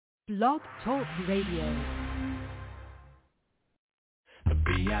Blog Talk Radio. The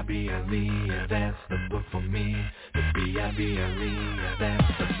B-I-B-L-E, that's the book for me. The B-I-B-L-E, that's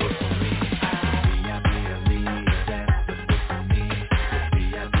the book for me. The B-I-B-L-E, that's the book for me. The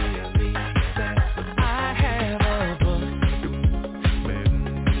B-I-B-L-E, that's the book for me. I have a book.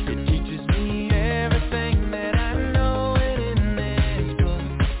 It teaches me everything that I know in this book.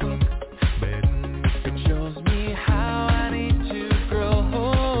 It shows me how I need to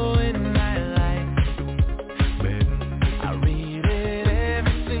grow in my life. I read it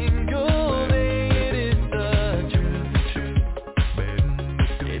every single day. It is the truth.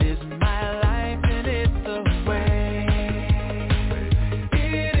 It is my life and it's the way.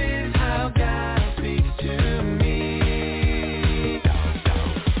 It is how God speaks to me.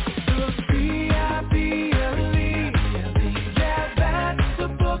 The B-I-B-L-E, yeah, that's the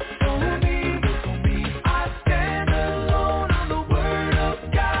book for me. I stand alone on the word of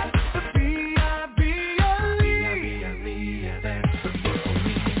God. The B-I-B-L-E, yeah, that's the book for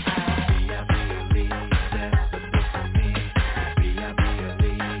me. B-I-B-L-E, that's the book for me.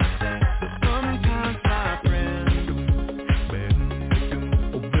 B-I-B-L-E, that's the book. Sometimes my friends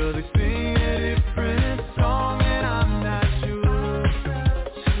will they sing a different song, and I'm not sure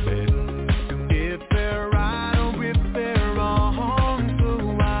if they're right or if they're wrong. So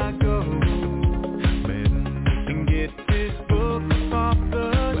I go and get this book off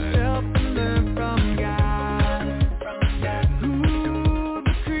the shelf and learn from God, who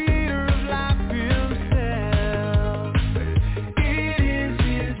the creator of life himself. It is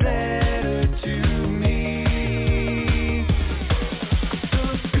his letter to me. The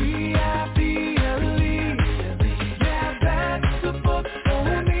B-I-B-L-E, yeah, that's the book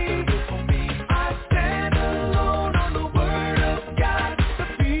for me. I stand alone on the word of God. The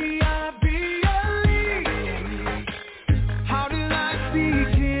B-I-B-L-E. How did I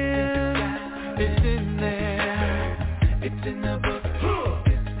begin? It's in there. It's in the book.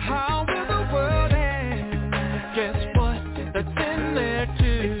 How will the world end? Guess what? That's in there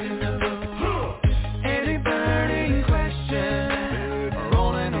too. It's in the book. Any burning question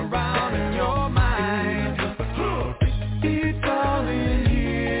rolling around in your mind, it's all in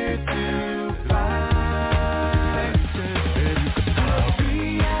here to find.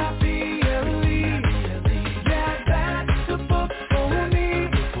 B-I-B-L-E, yeah, that's the book for me.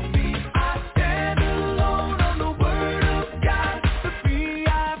 I stand alone on the word of God. The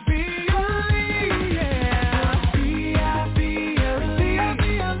B-I-B-L-E, yeah. B-I-B-L-E,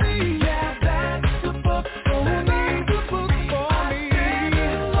 yeah, that's the book for me. I stand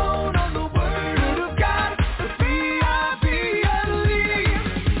alone on the word of God. The B-I-B-L-E,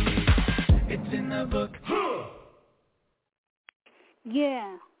 it's in the book.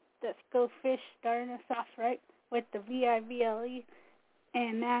 Yeah, that's Go Fish starting us off right with the V-I-V-L-E.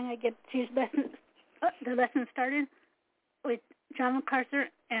 And now I'm going to get the lesson started with John MacArthur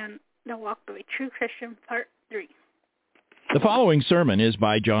and the Walk of a True Christian, Part 3. The following sermon is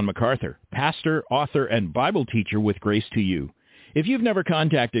by John MacArthur, pastor, author, and Bible teacher with Grace to You. If you've never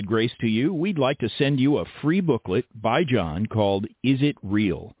contacted Grace to You, we'd like to send you a free booklet by John called Is It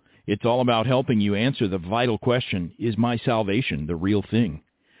Real? It's all about helping you answer the vital question, is my salvation the real thing?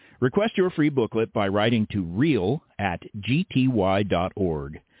 Request your free booklet by writing to real@gty.org.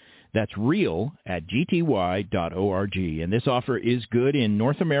 That's real@gty.org. And this offer is good in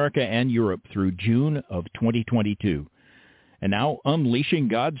North America and Europe through June of 2022. And now, unleashing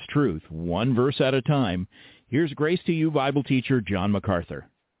God's truth, one verse at a time, here's Grace to You Bible teacher John MacArthur.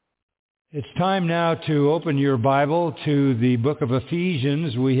 It's time now to open your Bible to the book of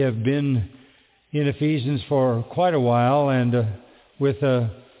Ephesians. We have been in Ephesians for quite a while, and with a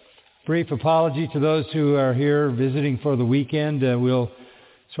brief apology to those who are here visiting for the weekend, we'll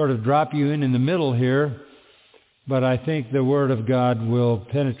sort of drop you in the middle here, but I think the Word of God will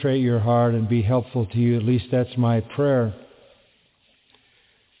penetrate your heart and be helpful to you. At least that's my prayer.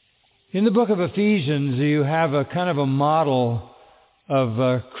 In the book of Ephesians, you have a kind of a model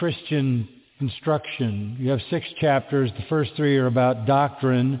of Christian instruction. You have 6 chapters. The first 3 are about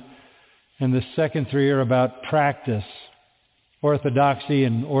doctrine, and the second 3 are about practice, orthodoxy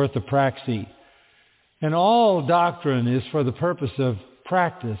and orthopraxy. And all doctrine is for the purpose of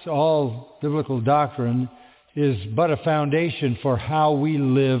practice. All biblical doctrine is but a foundation for how we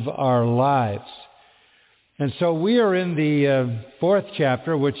live our lives. And so we are in the 4th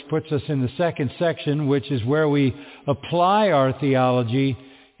chapter, which puts us in the second section, which is where we apply our theology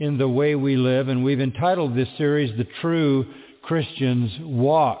in the way we live. And we've entitled this series, The True Christian's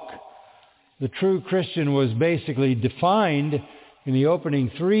Walk. The true Christian was basically defined in the opening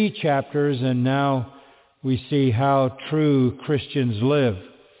 3 chapters, and now we see how true Christians live.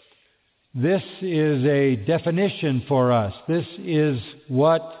 This is a definition for us. This is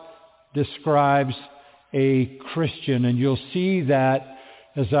what describes a Christian. And you'll see that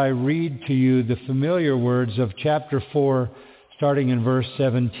as I read to you the familiar words of chapter 4, starting in verse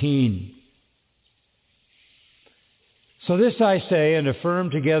 17. So this I say and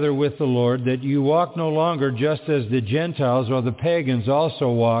affirm together with the Lord, that you walk no longer just as the Gentiles or the pagans also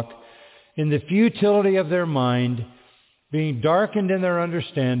walk, in the futility of their mind, being darkened in their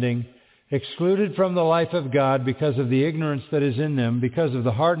understanding, excluded from the life of God because of the ignorance that is in them, because of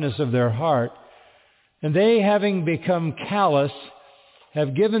the hardness of their heart. And they, having become callous,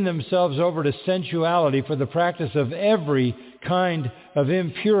 have given themselves over to sensuality for the practice of every kind of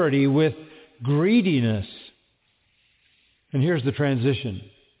impurity with greediness. And here's the transition.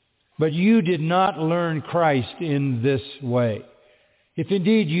 But you did not learn Christ in this way. If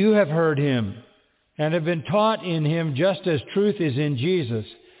indeed you have heard him and have been taught in him just as truth is in Jesus,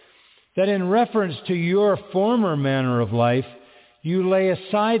 that in reference to your former manner of life, you lay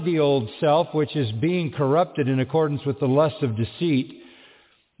aside the old self, which is being corrupted in accordance with the lusts of deceit,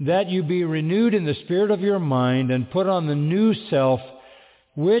 that you be renewed in the spirit of your mind and put on the new self,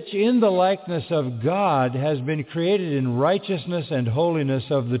 which in the likeness of God has been created in righteousness and holiness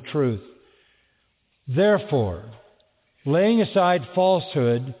of the truth. Therefore, laying aside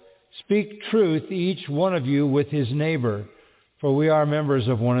falsehood, speak truth each one of you with his neighbor, for we are members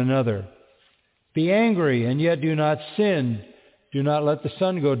of one another. Be angry, and yet do not sin. Do not let the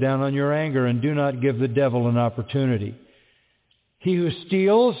sun go down on your anger, and do not give the devil an opportunity. He who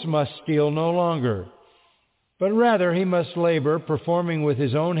steals must steal no longer, but rather he must labor, performing with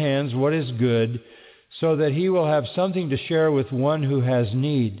his own hands what is good, so that he will have something to share with one who has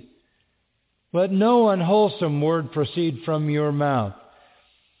need. Let no unwholesome word proceed from your mouth,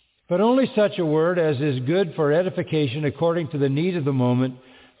 but only such a word as is good for edification according to the need of the moment,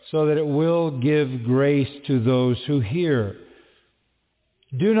 so that it will give grace to those who hear.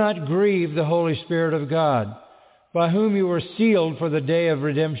 Do not grieve the Holy Spirit of God, by whom you were sealed for the day of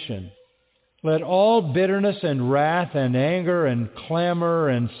redemption. Let all bitterness and wrath and anger and clamor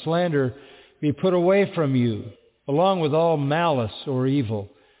and slander be put away from you, along with all malice or evil.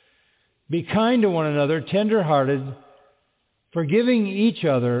 Be kind to one another, tender-hearted, forgiving each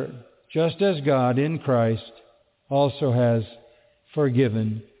other, just as God in Christ also has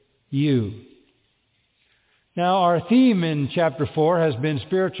forgiven you. Now, our theme in chapter 4 has been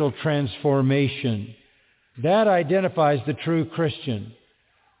spiritual transformation. That identifies the true Christian.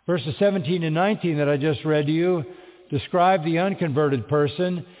 Verses 17 and 19 that I just read to you describe the unconverted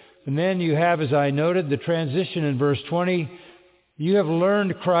person. And then you have, as I noted, the transition in verse 20. You have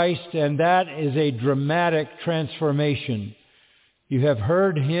learned Christ, and that is a dramatic transformation. You have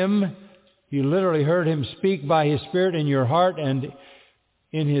heard him. You literally heard him speak by his Spirit in your heart and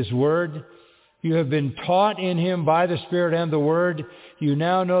in his Word. You have been taught in him by the Spirit and the Word. You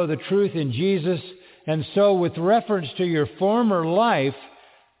now know the truth in Jesus. And so with reference to your former life,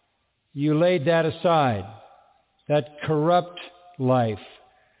 you laid that aside, that corrupt life.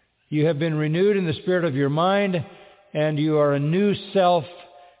 You have been renewed in the spirit of your mind, and you are a new self,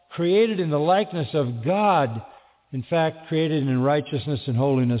 created in the likeness of God, in fact, created in righteousness and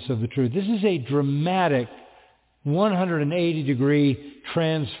holiness of the truth. This is a dramatic 180-degree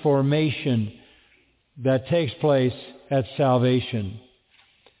transformation that takes place at salvation.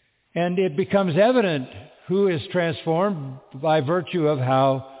 And it becomes evident who is transformed by virtue of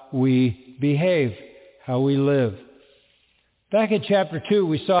how we behave, how we live. Back in chapter 2,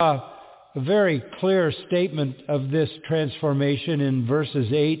 we saw a very clear statement of this transformation in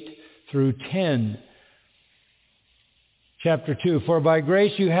verses 8 through 10. Chapter 2, for by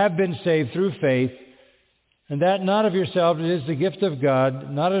grace you have been saved through faith, and that not of yourselves, it is the gift of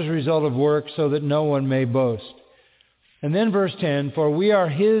God, not as a result of works, so that no one may boast. And then verse 10, for we are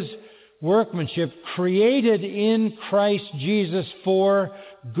his workmanship, created in Christ Jesus for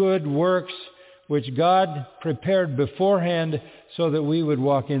good works, which God prepared beforehand so that we would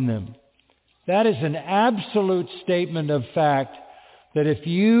walk in them. That is an absolute statement of fact that if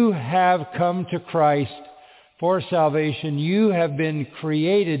you have come to Christ for salvation, you have been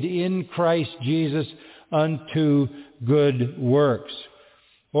created in Christ Jesus unto good works.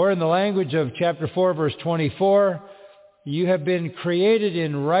 Or in the language of chapter 4, verse 24, you have been created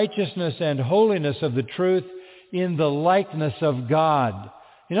in righteousness and holiness of the truth in the likeness of God.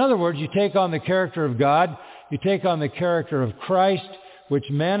 In other words, you take on the character of God, you take on the character of Christ, which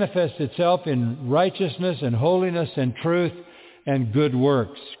manifests itself in righteousness and holiness and truth and good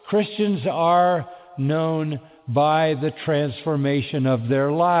works. Christians are known by the transformation of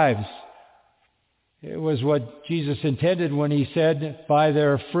their lives. It was what Jesus intended when he said, by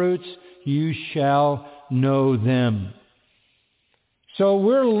their fruits you shall know them. So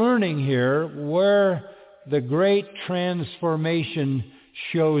we're learning here where the great transformation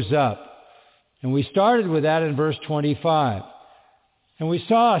shows up. And we started with that in verse 25. And we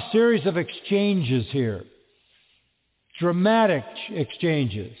saw a series of exchanges here. Dramatic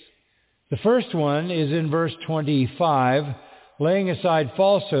exchanges. The first one is in verse 25. Laying aside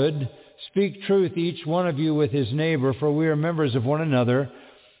falsehood, speak truth each one of you with his neighbor, for we are members of one another.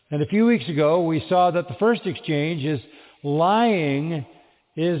 And a few weeks ago we saw that the first exchange is lying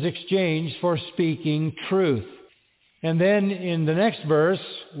is exchanged for speaking truth. And then in the next verse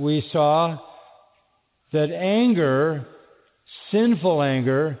we saw that anger, sinful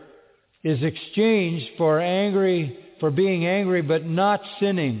anger, is exchanged for being angry but not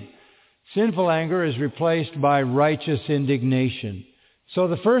sinning. Sinful anger is replaced by righteous indignation. So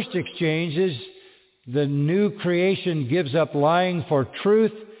the first exchange is the new creation gives up lying for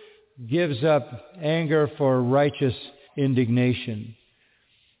truth, gives up anger for righteous indignation.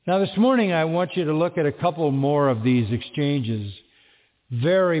 Now this morning I want you to look at a couple more of these exchanges.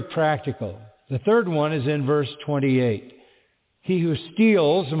 Very practical. The third one is in verse 28. He who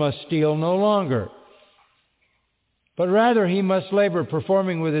steals must steal no longer, but rather he must labor,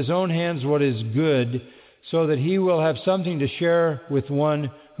 performing with his own hands what is good, so that he will have something to share with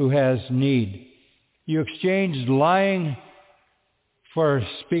one who has need. You exchanged lying for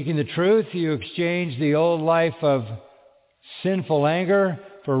speaking the truth. You exchanged the old life of sinful anger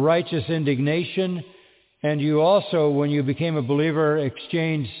for righteous indignation. And you also, when you became a believer,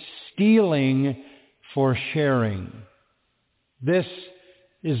 exchanged stealing for sharing. This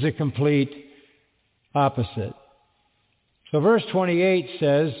is the complete opposite. So verse 28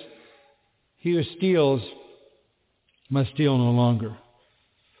 says, he who steals must steal no longer.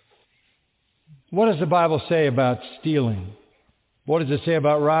 What does the Bible say about stealing? What does it say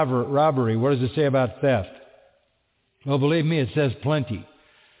about robbery? What does it say about theft? Well, believe me, it says plenty.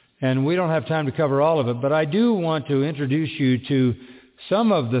 And we don't have time to cover all of it, but I do want to introduce you to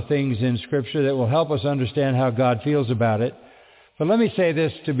some of the things in Scripture that will help us understand how God feels about it. But let me say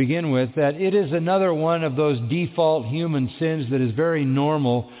this to begin with, that it is another one of those default human sins that is very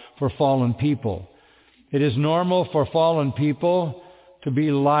normal for fallen people. It is normal for fallen people to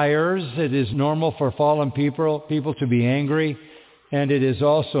be liars. It is normal for fallen people to be angry. And it is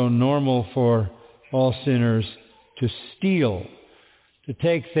also normal for all sinners to steal, to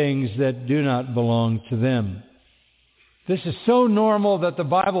take things that do not belong to them. This is so normal that the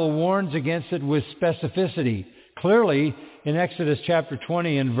Bible warns against it with specificity. Clearly, in Exodus chapter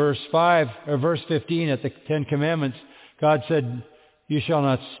 20 and verse 15 at the Ten Commandments, God said, you shall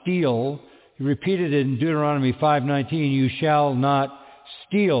not steal. He repeated it in Deuteronomy 5:19, you shall not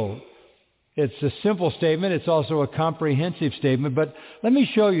steal. It's a simple statement. It's also a comprehensive statement. But let me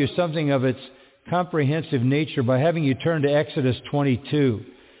show you something of its comprehensive nature by having you turn to Exodus 22.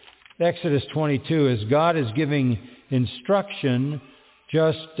 Exodus 22, as God is giving instruction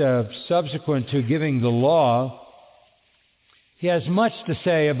just subsequent to giving the law, he has much to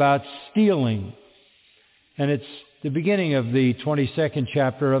say about stealing. And it's the beginning of the 22nd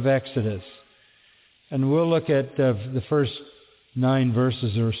chapter of Exodus. And we'll look at the first 9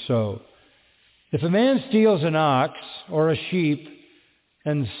 verses or so. If a man steals an ox or a sheep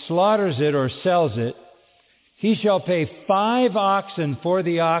and slaughters it or sells it, he shall pay 5 oxen for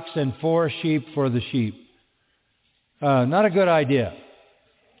the ox and 4 sheep for the sheep. Not a good idea.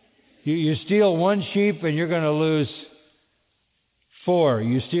 You steal 1 sheep and you're going to lose 4.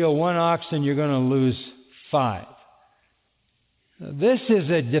 You steal 1 ox and you're going to lose 5. This is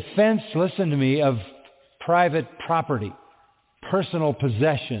a defense, listen to me, of private property, personal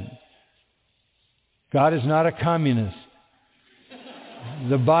possession. God is not a communist.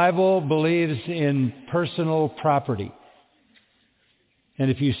 The Bible believes in personal property. And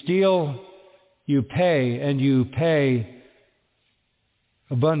if you steal, you pay, and you pay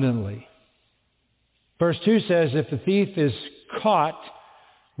abundantly. Verse 2 says, if the thief is caught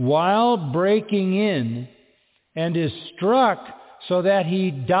while breaking in and is struck so that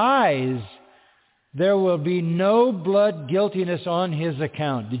he dies, there will be no blood guiltiness on his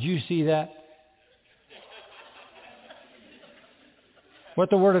account. Did you see that? What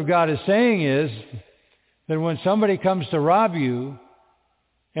the Word of God is saying is that when somebody comes to rob you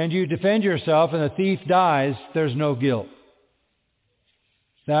and you defend yourself and the thief dies, there's no guilt.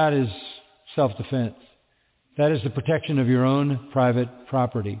 That is self-defense. That is the protection of your own private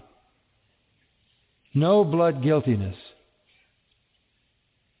property. No blood guiltiness.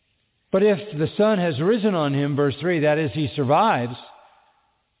 But if the sun has risen on him, verse 3, that is, he survives,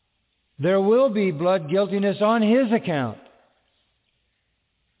 there will be blood guiltiness on his account.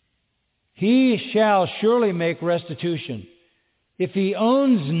 he shall surely make restitution. If he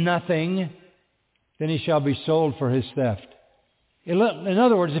owns nothing, then he shall be sold for his theft. In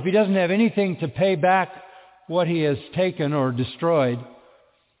other words, if he doesn't have anything to pay back what he has taken or destroyed,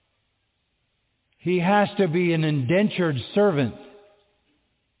 he has to be an indentured servant.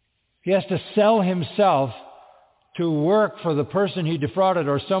 He has to sell himself to work for the person he defrauded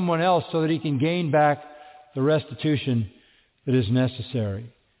or someone else so that he can gain back the restitution that is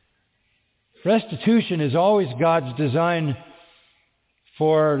necessary. Restitution is always God's design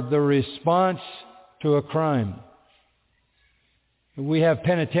for the response to a crime. We have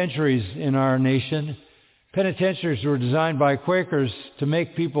penitentiaries in our nation. Penitentiaries were designed by Quakers to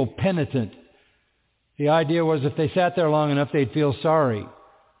make people penitent. The idea was if they sat there long enough, they'd feel sorry.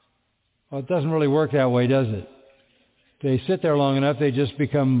 Well, it doesn't really work that way, does it? If they sit there long enough, they just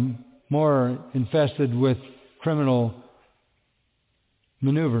become more infested with criminal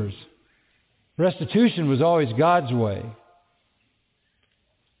maneuvers. Restitution was always God's way.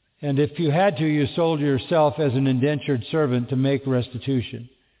 And if you had to, you sold yourself as an indentured servant to make restitution.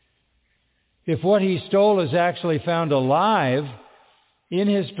 If what he stole is actually found alive in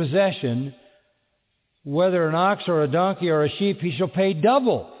his possession, whether an ox or a donkey or a sheep, he shall pay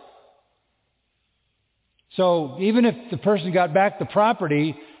double. So even if the person got back the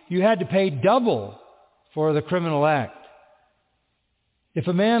property, you had to pay double for the criminal act. If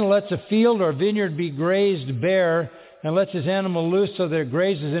a man lets a field or vineyard be grazed bare and lets his animal loose so that it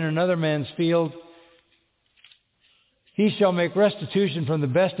grazes in another man's field, he shall make restitution from the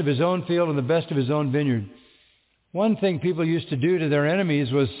best of his own field and the best of his own vineyard. One thing people used to do to their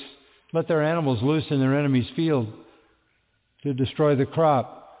enemies was let their animals loose in their enemy's field to destroy the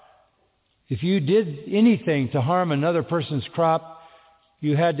crop. If you did anything to harm another person's crop,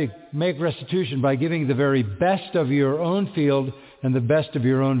 you had to make restitution by giving the very best of your own field and the best of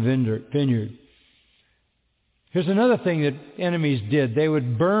your own vineyard. Here's another thing that enemies did. They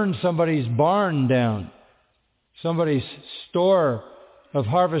would burn somebody's barn down, somebody's store of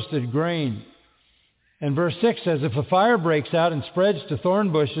harvested grain. And verse 6 says, if a fire breaks out and spreads to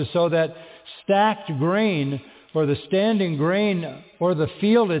thorn bushes so that stacked grain or the standing grain or the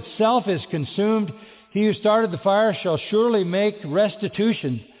field itself is consumed, he who started the fire shall surely make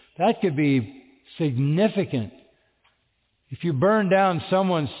restitution. That could be significant. If you burn down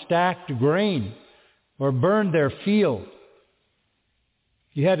someone's stacked grain or burned their field,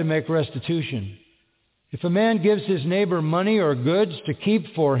 you had to make restitution. If a man gives his neighbor money or goods to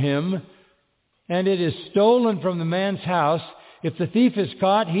keep for him, and it is stolen from the man's house, if the thief is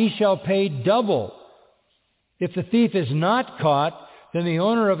caught, he shall pay double. If the thief is not caught, then the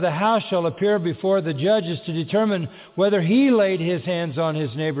owner of the house shall appear before the judges to determine whether he laid his hands on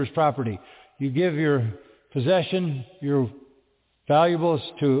his neighbor's property. You give your possession, your valuables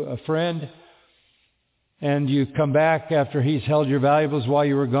to a friend, and you come back after he's held your valuables while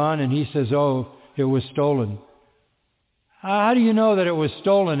you were gone, and he says, oh, it was stolen. How do you know that it was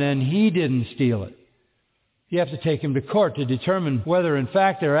stolen and he didn't steal it? You have to take him to court to determine whether in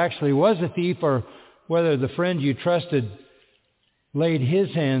fact there actually was a thief or whether the friend you trusted laid his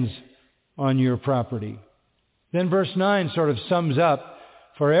hands on your property. Then verse 9 sort of sums up,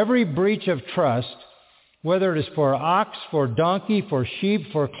 for every breach of trust, whether it is for ox, for donkey, for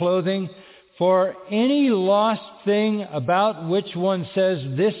sheep, for clothing, for any lost thing about which one says,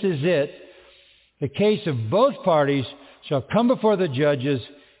 this is it, the case of both parties shall come before the judges.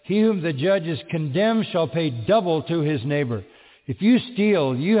 He whom the judges condemn shall pay double to his neighbor. If you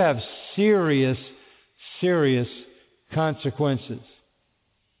steal, you have serious, serious consequences.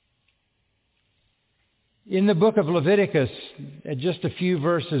 In the book of Leviticus, just a few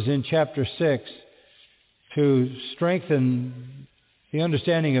verses in chapter 6, to strengthen the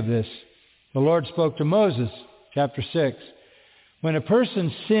understanding of this, the Lord spoke to Moses, chapter 6. When a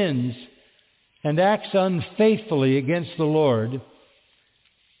person sins and acts unfaithfully against the Lord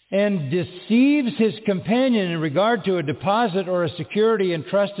and deceives his companion in regard to a deposit or a security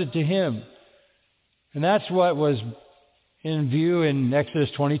entrusted to him, and that's what was in view in Exodus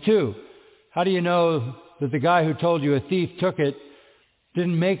 22. How do you know that the guy who told you a thief took it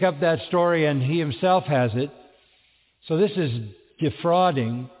didn't make up that story and he himself has it? So this is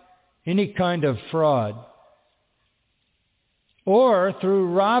defrauding, any kind of fraud. Or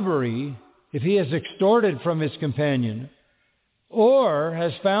through robbery, if he has extorted from his companion, or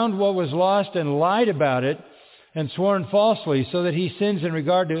has found what was lost and lied about it and sworn falsely so that he sins in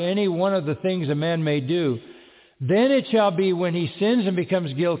regard to any one of the things a man may do, then it shall be when he sins and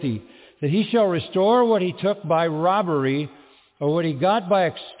becomes guilty that he shall restore what he took by robbery or what he got by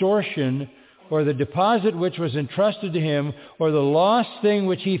extortion or the deposit which was entrusted to him, or the lost thing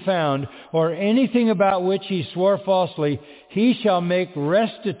which he found, or anything about which he swore falsely, he shall make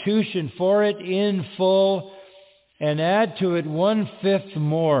restitution for it in full, and add to it 1/5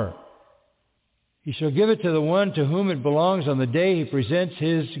 more. He shall give it to the one to whom it belongs on the day he presents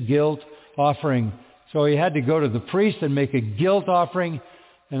his guilt offering. So he had to go to the priest and make a guilt offering,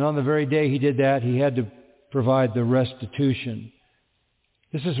 and on the very day he did that, he had to provide the restitution.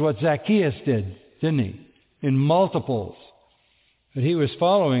 This is what Zacchaeus did, didn't he? In multiples. But he was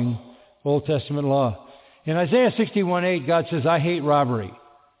following Old Testament law. In Isaiah 61:8, God says, I hate robbery.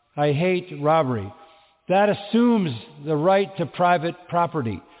 I hate robbery. That assumes the right to private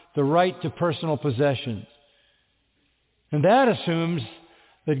property, the right to personal possessions. And that assumes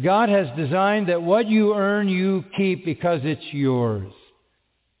that God has designed that what you earn, you keep because it's yours.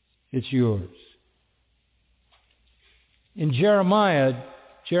 It's yours. In Jeremiah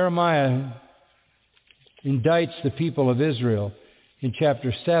indicts the people of Israel in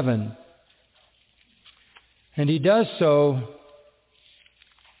chapter 7. And he does so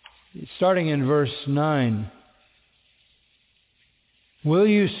starting in verse 9. Will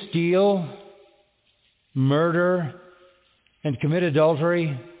you steal, murder, and commit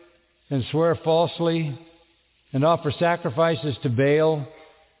adultery, and swear falsely, and offer sacrifices to Baal,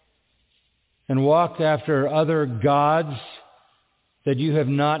 and walk after other gods that you have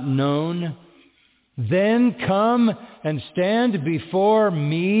not known? Then come and stand before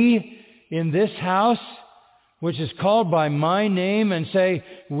me in this house, which is called by my name, and say,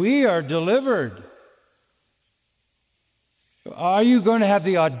 we are delivered. Are you going to have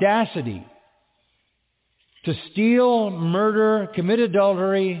the audacity to steal, murder, commit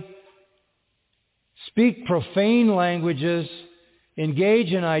adultery, speak profane languages,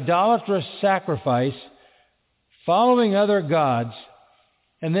 engage in idolatrous sacrifice, following other gods,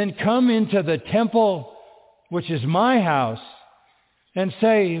 and then come into the temple, which is my house, and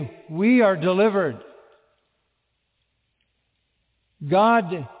say, we are delivered?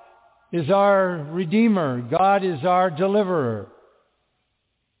 God is our Redeemer. God is our Deliverer.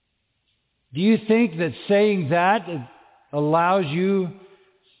 Do you think that saying that allows you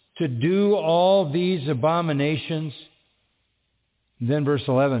to do all these abominations? Then verse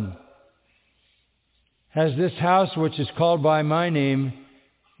 11. Has this house, which is called by my name,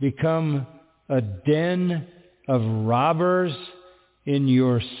 become a den of robbers in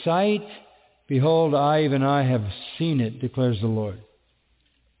your sight? Behold, even I have seen it, declares the Lord.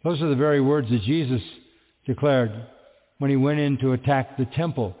 Those are the very words that Jesus declared when he went in to attack the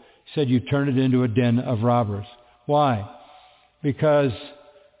temple. He said, you turn it into a den of robbers. Why? Because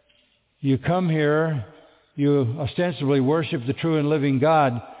you come here, you ostensibly worship the true and living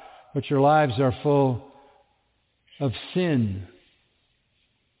God, but your lives are full of sin.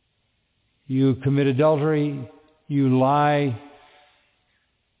 You commit adultery, you lie,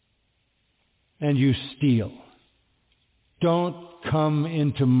 and you steal. Don't come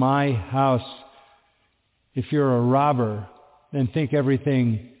into my house if you're a robber and think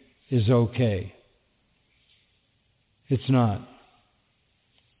everything is okay. It's not.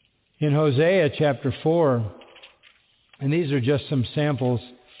 In Hosea chapter 4, and these are just some samples,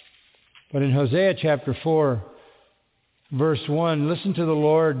 but in Hosea chapter 4, verse 1, listen to the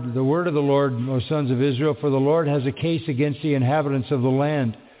Lord, the word of the Lord, O sons of Israel, for the Lord has a case against the inhabitants of the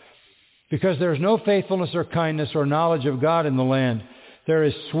land, because there is no faithfulness or kindness or knowledge of God in the land. There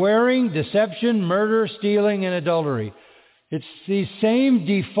is swearing, deception, murder, stealing, and adultery. It's these same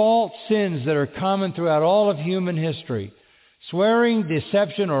default sins that are common throughout all of human history. Swearing,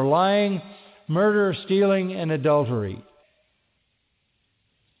 deception or lying, murder, stealing, and adultery.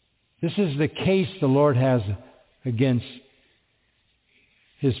 This is the case the Lord has against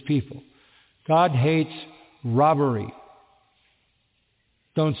his people. God hates robbery.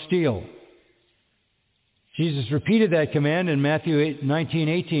 Don't steal. Jesus repeated that command in Matthew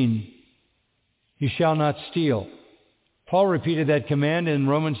 19:18. You shall not steal. Paul repeated that command in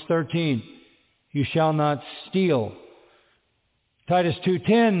Romans 13. You shall not steal. Titus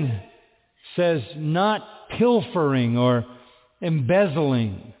 2:10 says not pilfering or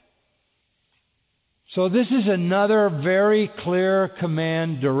embezzling. So this is another very clear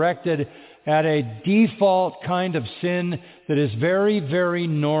command directed at a default kind of sin that is very, very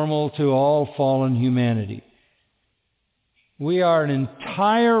normal to all fallen humanity. We are an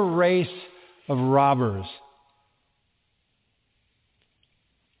entire race of robbers.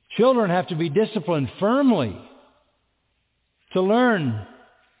 Children have to be disciplined firmly to learn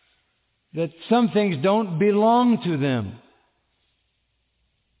that some things don't belong to them.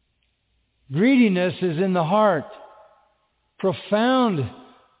 Greediness is in the heart. Profound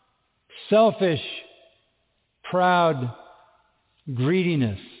selfish, proud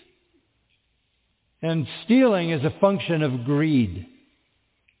greediness. And stealing is a function of greed.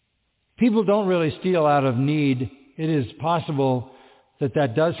 People don't really steal out of need. It is possible that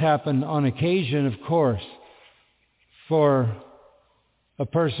that does happen on occasion, of course, for a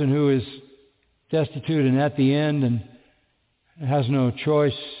person who is destitute and at the end and has no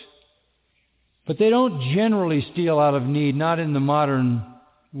choice. But they don't generally steal out of need, not in the modern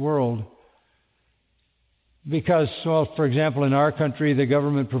world. Because, well, for example, in our country, the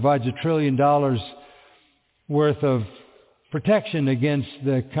government provides $1 trillion worth of protection against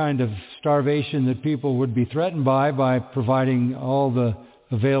the kind of starvation that people would be threatened by providing all the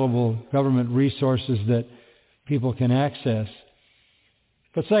available government resources that people can access.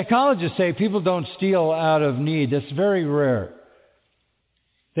 But psychologists say people don't steal out of need. That's very rare.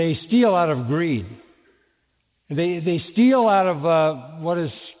 They steal out of greed. They steal out of what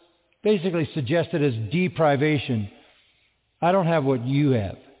is basically suggested as deprivation. I don't have what you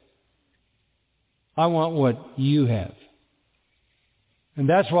have. I want what you have. And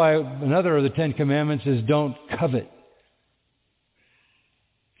that's why another of the 10 Commandments is don't covet.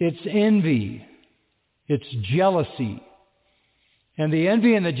 It's envy. It's jealousy. And the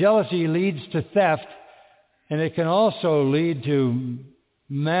envy and the jealousy leads to theft, and it can also lead to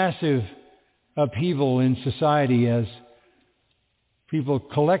massive upheaval in society as people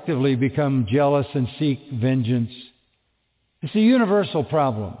collectively become jealous and seek vengeance. It's a universal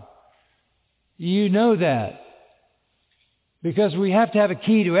problem. You know that. Because we have to have a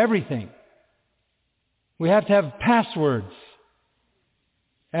key to everything. We have to have passwords.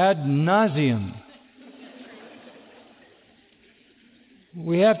 Ad nauseum.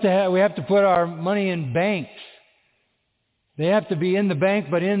 We have to put our money in banks. They have to be in the bank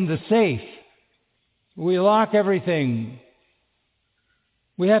but in the safe. We lock everything.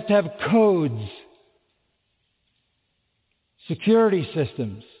 We have to have codes, security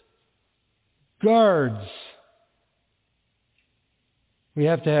systems, guards. We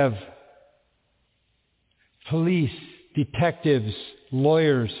have to have police, detectives,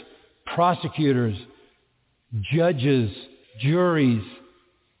 lawyers, prosecutors, judges, juries.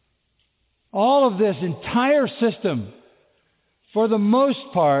 All of this entire system, for the most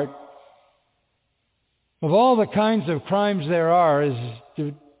part, of all the kinds of crimes there are, is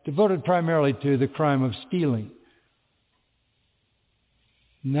devoted primarily to the crime of stealing.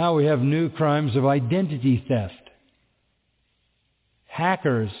 Now we have new crimes of identity theft.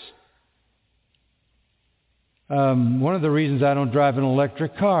 Hackers. One of the reasons I don't drive an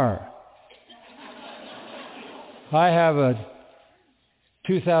electric car. I have a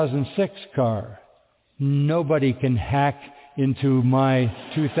 2006 car. Nobody can hack into my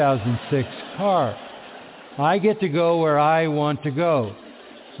 2006 car. I get to go where I want to go.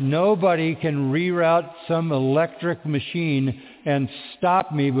 Nobody can reroute some electric machine and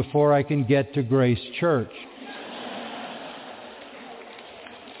stop me before I can get to Grace Church.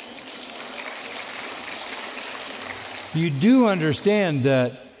 You do understand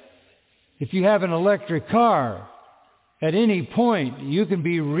that if you have an electric car, at any point you can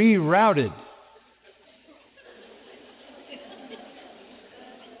be rerouted.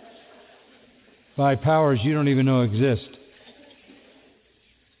 By powers you don't even know exist.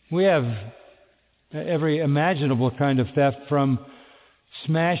 We have every imaginable kind of theft, from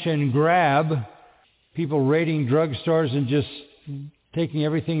smash and grab, people raiding drugstores and just taking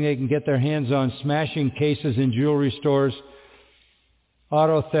everything they can get their hands on, smashing cases in jewelry stores,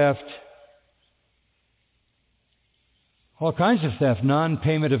 auto theft, all kinds of theft,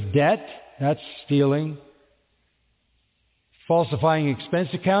 non-payment of debt, that's stealing, falsifying expense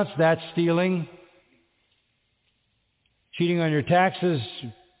accounts, that's stealing, cheating on your taxes,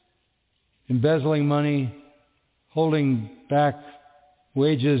 embezzling money, holding back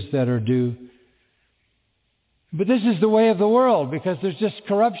wages that are due. But this is the way of the world, because there's just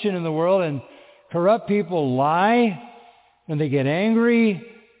corruption in the world, and corrupt people lie, and they get angry,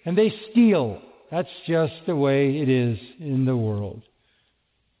 and they steal. That's just the way it is in the world.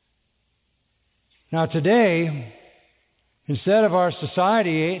 Now today, instead of our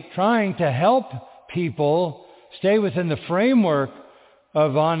society trying to help people stay within the framework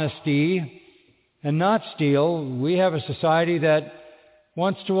of honesty and not steal, we have a society that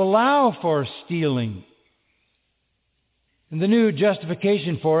wants to allow for stealing. And the new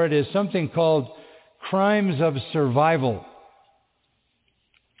justification for it is something called crimes of survival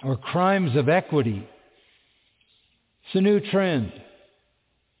or crimes of equity. It's a new trend.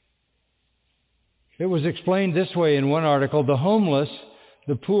 It was explained this way in one article: the homeless,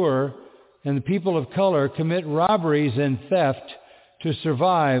 the poor, and the people of color commit robberies and theft to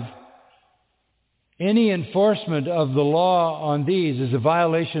survive Any enforcement of the law on these is a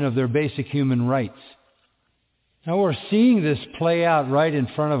violation of their basic human rights. Now we're seeing this play out right in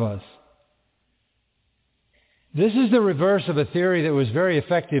front of us. This is the reverse of a theory that was very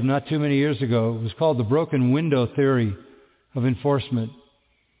effective not too many years ago. It was called the broken window theory of enforcement.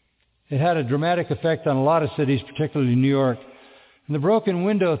 It had a dramatic effect on a lot of cities, particularly New York. And the broken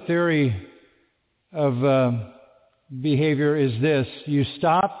window theory of behavior is this: you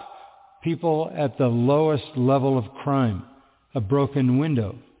stop people at the lowest level of crime, a broken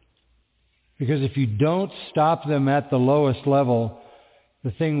window. Because if you don't stop them at the lowest level,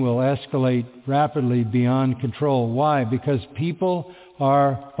 the thing will escalate rapidly beyond control. Why? Because people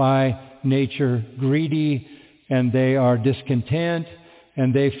are by nature greedy, and they are discontent,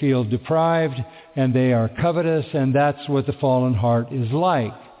 and they feel deprived, and they are covetous, and that's what the fallen heart is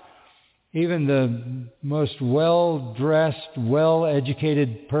like. Even the most well-dressed,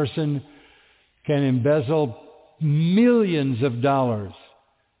 well-educated person can embezzle millions of dollars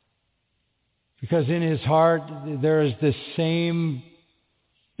because in his heart there is this same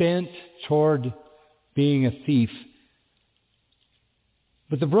bent toward being a thief.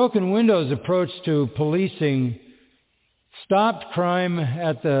 But the broken windows approach to policing stopped crime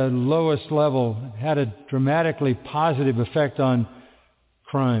at the lowest level, had a dramatically positive effect on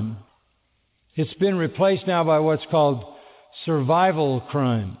crime. It's been replaced now by what's called survival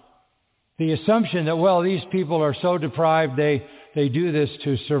crime. The assumption that, well, these people are so deprived they do this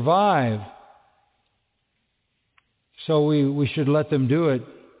to survive, so we should let them do it.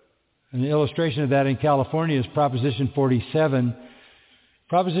 An illustration of that in California is Proposition 47.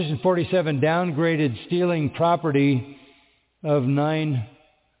 Proposition 47 downgraded stealing property of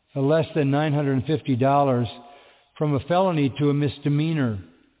less than $950 from a felony to a misdemeanor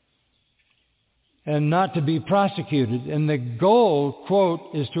and not to be prosecuted. And the goal,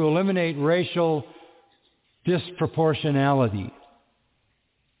 quote, is to eliminate racial disproportionality.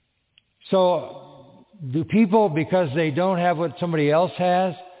 So do people, because they don't have what somebody else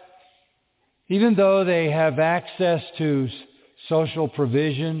has, even though they have access to social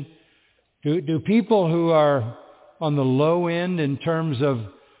provision, do people who are on the low end in terms of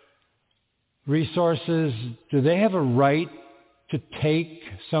resources, do they have a right to take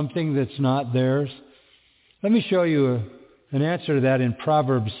something that's not theirs? Let me show you an answer to that in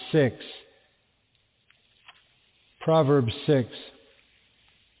Proverbs 6. Proverbs 6.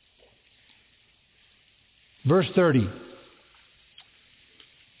 Verse 30.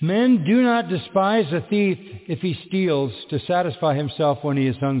 Men do not despise a thief if he steals to satisfy himself when he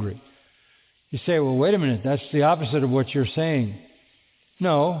is hungry. You say, well, wait a minute, that's the opposite of what you're saying.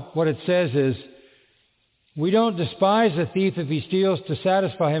 No, what it says is, we don't despise a thief if he steals to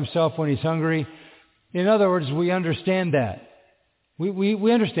satisfy himself when he's hungry. In other words, we understand that. We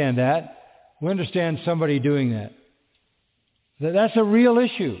understand that. We understand somebody doing that. That's a real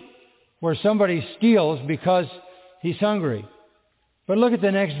issue, where somebody steals because he's hungry. But look at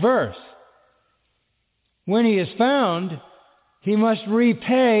the next verse. When he is found, he must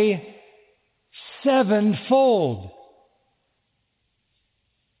repay sevenfold.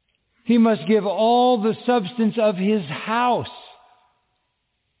 He must give all the substance of his house.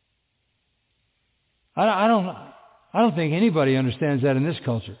 I don't think anybody understands that in this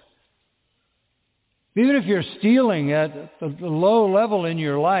culture. Even if you're stealing at the low level in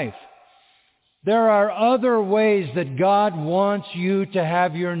your life, there are other ways that God wants you to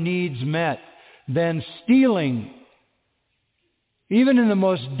have your needs met than stealing. Even in the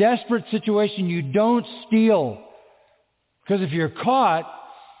most desperate situation, you don't steal. Because if you're caught,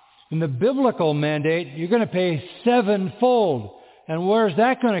 in the biblical mandate, you're going to pay sevenfold. And where's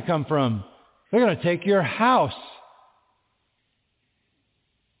that going to come from? They're going to take your house.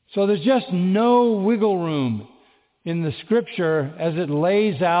 So there's just no wiggle room in the Scripture as it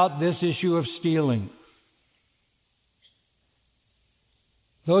lays out this issue of stealing.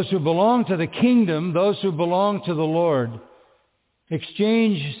 Those who belong to the kingdom, those who belong to the Lord,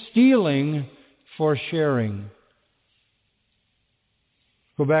 exchange stealing for sharing.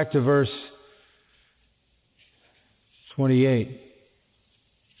 Go back to verse 28.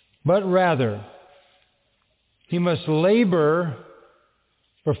 But rather, he must labor,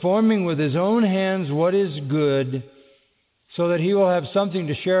 performing with his own hands what is good, so that he will have something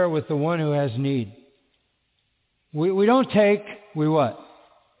to share with the one who has need. We don't take, we what?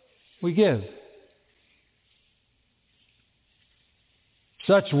 We give.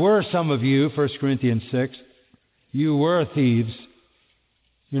 Such were some of you, 1 Corinthians 6. You were thieves.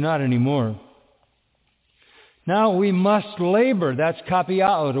 You're not anymore. Now we must labor. That's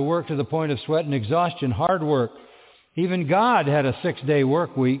kapiao, to work to the point of sweat and exhaustion, hard work. Even God had a 6-day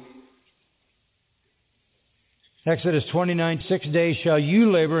work week. Exodus 29, 6 days shall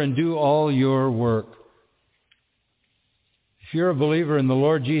you labor and do all your work. If you're a believer in the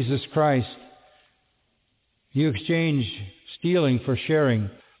Lord Jesus Christ, you exchange stealing for sharing.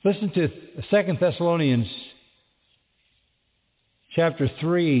 Listen to 2 Thessalonians chapter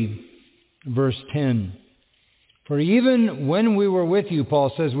 3, verse 10. For even when we were with you,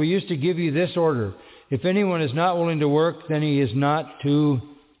 Paul says, we used to give you this order. If anyone is not willing to work, then he is not to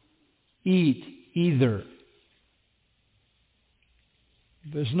eat either.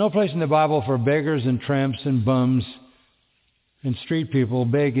 There's no place in the Bible for beggars and tramps and bums and street people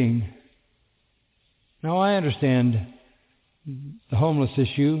begging. Now, I understand the homeless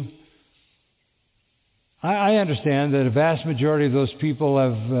issue. I understand that a vast majority of those people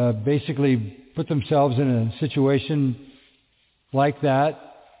have basically put themselves in a situation like that,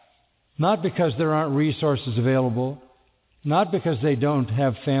 not because there aren't resources available, not because they don't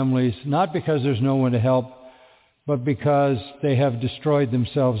have families, not because there's no one to help, but because they have destroyed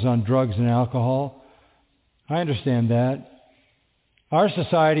themselves on drugs and alcohol. I understand that. Our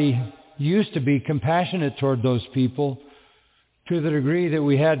society used to be compassionate toward those people to the degree that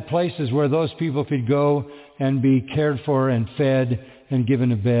we had places where those people could go and be cared for and fed and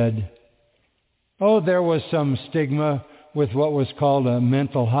given a bed. Oh, there was some stigma with what was called a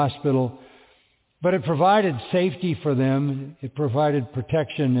mental hospital, but it provided safety for them. It provided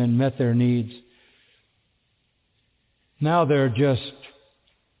protection and met their needs. Now they're just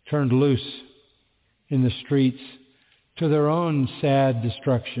turned loose in the streets to their own sad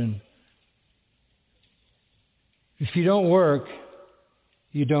destruction. If you don't work,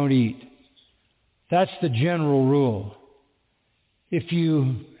 you don't eat. That's the general rule. If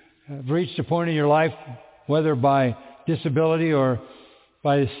you have reached a point in your life, whether by disability or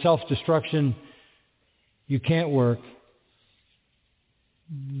by self-destruction, you can't work,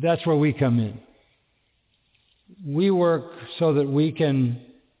 that's where we come in. We work so that we can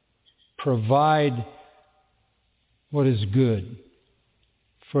provide what is good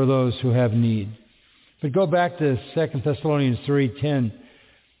for those who have need. But go back to 2 Thessalonians 3:10.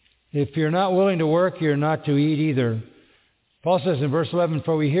 If you're not willing to work, you're not to eat either. Paul says in verse 11,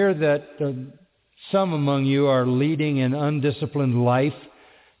 for we hear that some among you are leading an undisciplined life,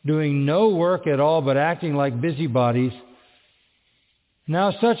 doing no work at all but acting like busybodies.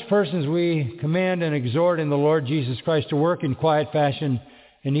 Now such persons we command and exhort in the Lord Jesus Christ to work in quiet fashion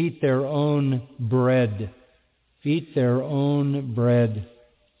and eat their own bread. Eat their own bread.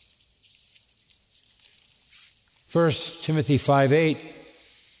 1 Timothy 5:8.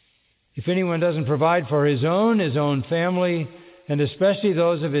 If anyone doesn't provide for his own family, and especially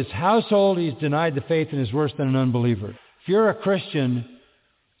those of his household, he's denied the faith and is worse than an unbeliever. If you're a Christian,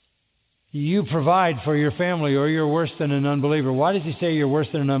 you provide for your family or you're worse than an unbeliever. Why does he say you're worse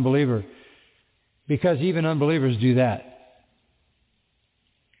than an unbeliever? Because even unbelievers do that.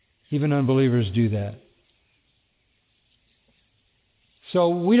 Even unbelievers do that. So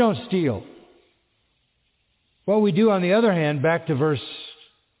we don't steal. What we do, on the other hand, back to verse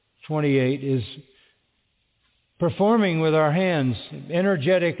 28, is performing with our hands,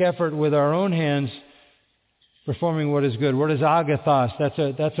 energetic effort with our own hands, performing what is good. What is agathos?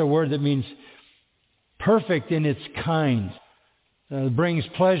 That's a word that means perfect in its kind. Brings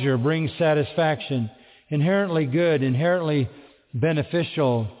pleasure, brings satisfaction, inherently good, inherently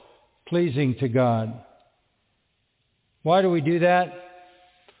beneficial, pleasing to God. Why do we do that?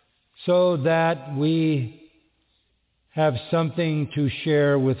 So that we have something to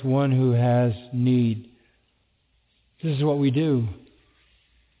share with one who has need. This is what we do.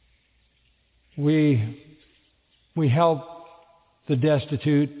 We help the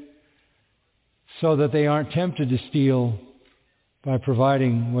destitute so that they aren't tempted to steal by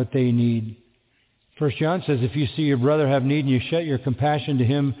providing what they need. 1 John says, if you see your brother have need and you show your compassion to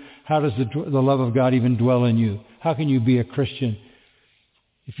him, how does the love of God even dwell in you? How can you be a Christian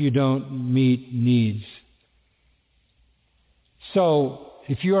if you don't meet needs? So,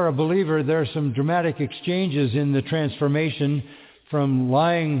 if you are a believer, there are some dramatic exchanges in the transformation from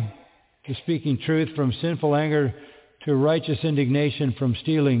lying to speaking truth, from sinful anger to righteous indignation, from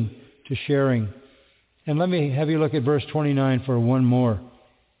stealing to sharing. And let me have you look at verse 29 for one more.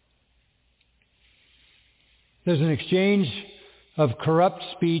 There's an exchange of corrupt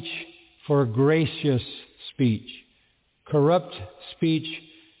speech for gracious speech. Corrupt speech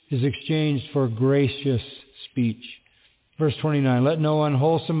is exchanged for gracious speech. Verse 29, let no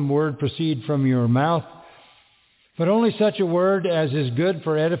unwholesome word proceed from your mouth, but only such a word as is good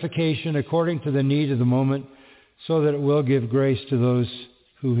for edification according to the need of the moment, so that it will give grace to those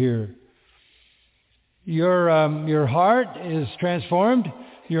who hear. Your heart is transformed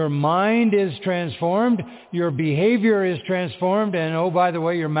your mind is transformed, your behavior is transformed, and oh, by the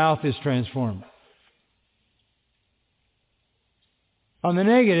way, your mouth is transformed. On the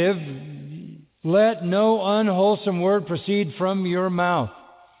negative, let no unwholesome word proceed from your mouth.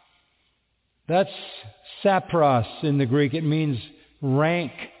 That's sapros in the Greek. It means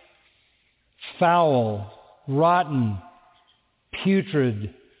rank, foul, rotten,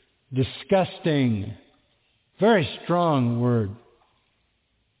 putrid, disgusting. Very strong word.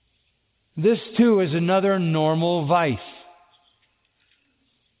 This too is another normal vice.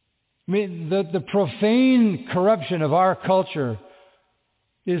 I mean, the profane corruption of our culture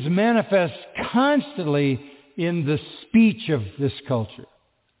is manifest constantly in the speech of this culture.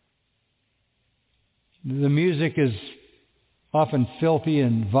 The music is often filthy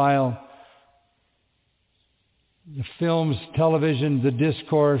and vile. The films, television, the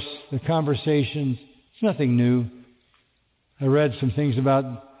discourse, the conversations, it's nothing new. I read some things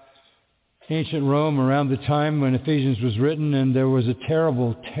about ancient Rome around the time when Ephesians was written, and there was a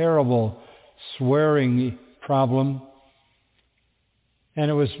terrible, terrible swearing problem. And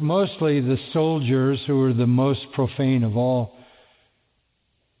it was mostly the soldiers who were the most profane of all.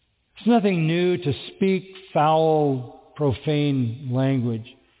 It's nothing new to speak foul, profane language.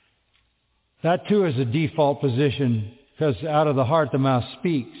 That too is a default position, because out of the heart the mouth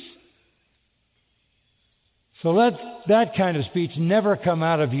speaks. So let that kind of speech never come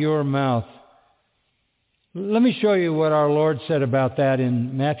out of your mouth. Let me show you what our Lord said about that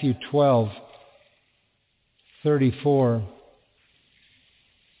in Matthew 12:34.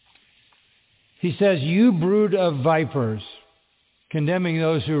 He says, "You brood of vipers," condemning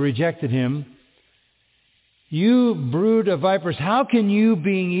those who rejected him. "You brood of vipers, how can you,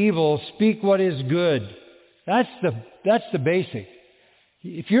 being evil, speak what is good?" That's the basic.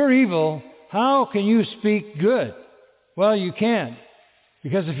 If you're evil, how can you speak good? Well, you can't.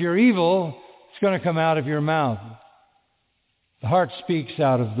 Because if you're evil, it's going to come out of your mouth. The heart speaks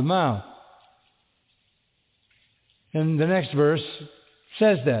out of the mouth. And the next verse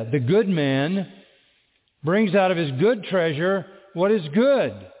says that. The good man brings out of his good treasure what is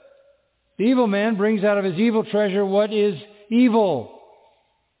good. The evil man brings out of his evil treasure what is evil.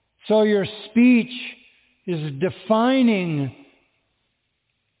 So your speech is defining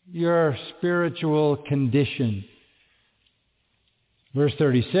your spiritual condition. Verse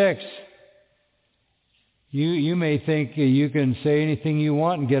 36, you may think you can say anything you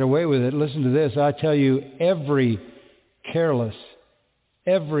want and get away with it. Listen to this. I tell you, every careless,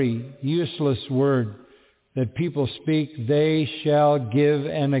 every useless word that people speak, they shall give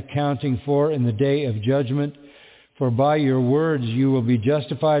an accounting for in the day of judgment. For by your words you will be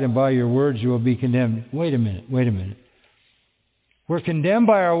justified, and by your words you will be condemned. Wait a minute. We're condemned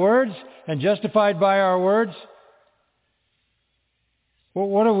by our words and justified by our words? Well,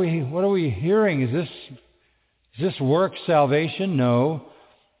 what are we hearing? Is this work salvation? No.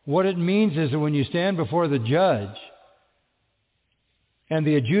 What it means is that when you stand before the judge and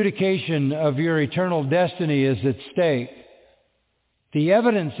the adjudication of your eternal destiny is at stake, the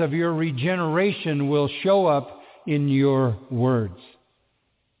evidence of your regeneration will show up in your words.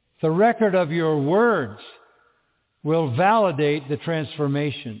 The record of your words will validate the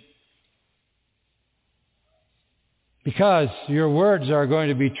transformation. Because your words are going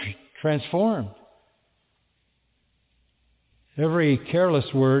to be transformed. Every careless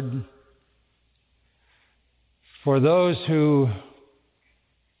word, for those who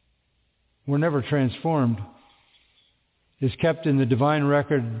were never transformed, is kept in the divine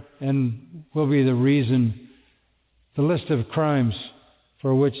record and will be the reason, the list of crimes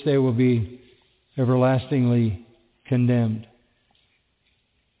for which they will be everlastingly condemned.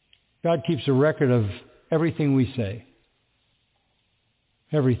 God keeps a record of everything we say.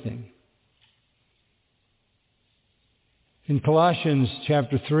 Everything. In Colossians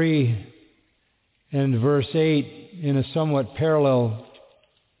chapter 3 and verse 8, in a somewhat parallel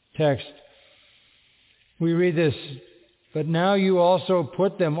text, we read this, "But now you also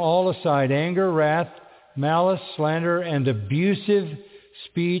put them all aside, anger, wrath, malice, slander, and abusive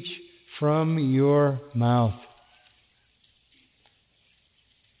speech from your mouth."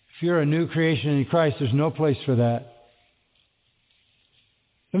 If you're a new creation in Christ, there's no place for that.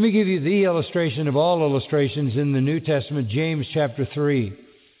 Let me give you the illustration of all illustrations in the New Testament, James chapter 3.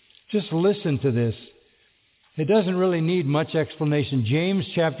 Just listen to this. It doesn't really need much explanation. James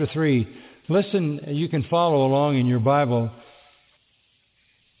chapter 3. Listen, you can follow along in your Bible.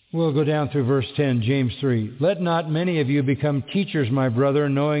 We'll go down through verse 10, James 3. "Let not many of you become teachers, my brother,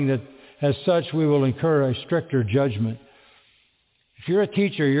 knowing that as such we will incur a stricter judgment. If you're a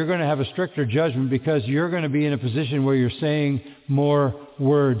teacher, you're going to have a stricter judgment because you're going to be in a position where you're saying more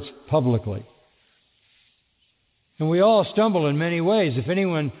words publicly. And we all stumble in many ways. If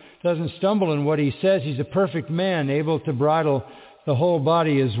anyone doesn't stumble in what he says, he's a perfect man, able to bridle the whole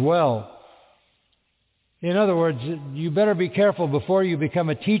body as well. In other words, you better be careful before you become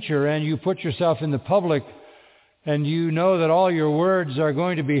a teacher and you put yourself in the public and you know that all your words are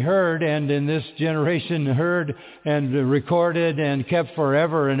going to be heard, and in this generation heard and recorded and kept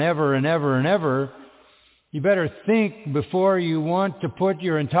forever and ever and ever and ever. You better think before you want to put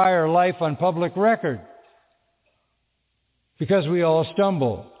your entire life on public record, because we all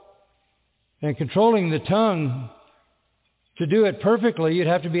stumble. And controlling the tongue, to do it perfectly, you'd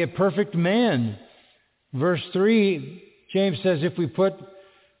have to be a perfect man. Verse 3, James says, if we put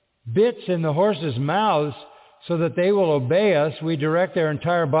bits in the horses' mouths so that they will obey us, we direct their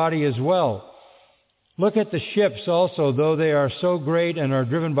entire body as well. Look at the ships also, though they are so great and are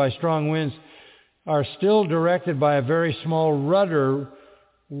driven by strong winds, are still directed by a very small rudder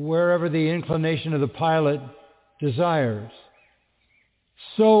wherever the inclination of the pilot desires.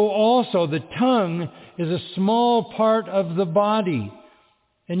 So also the tongue is a small part of the body,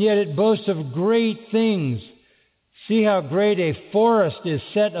 and yet it boasts of great things. See how great a forest is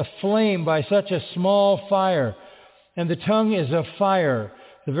set aflame by such a small fire. And the tongue is a fire,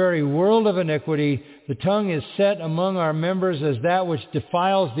 the very world of iniquity. The tongue is set among our members as that which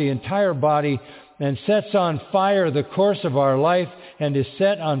defiles the entire body and sets on fire the course of our life and is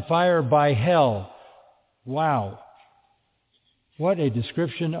set on fire by hell. Wow. What a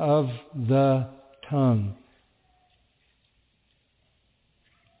description of the tongue.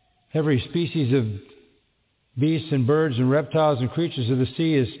 Every species of beasts and birds and reptiles and creatures of the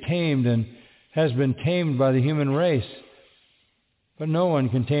sea is tamed and has been tamed by the human race. But no one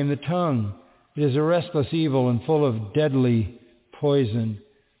can tame the tongue. It is a restless evil and full of deadly poison.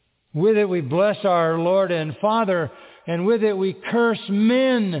 With it we bless our Lord and Father, and with it we curse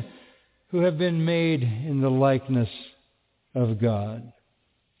men who have been made in the likeness of God.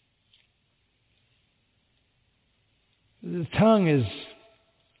 The tongue is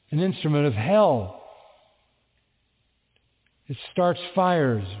an instrument of hell. It starts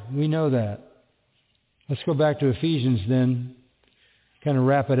fires. We know that. Let's go back to Ephesians then, kind of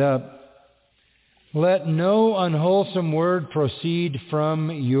wrap it up. Let no unwholesome word proceed from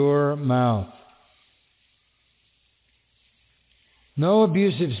your mouth. No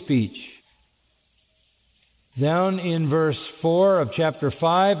abusive speech. Down in verse 4 of chapter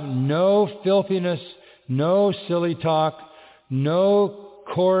 5, no filthiness, no silly talk, no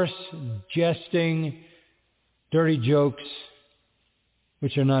coarse jesting, dirty jokes,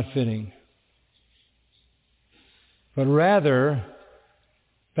 which are not fitting. But rather,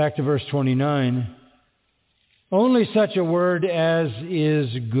 back to verse 29, only such a word as is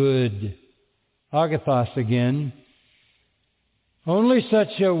good. Agathos again. Only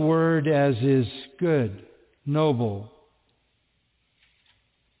such a word as is good, noble,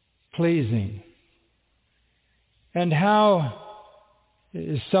 pleasing. And how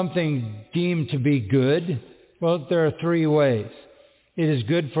is something deemed to be good? Well, there are three ways. It is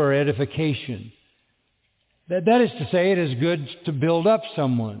good for edification. That is to say, it is good to build up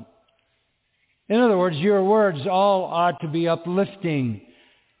someone. In other words, your words all ought to be uplifting.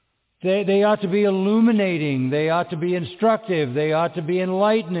 They ought to be illuminating. They ought to be instructive. They ought to be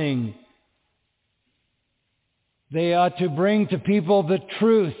enlightening. They ought to bring to people the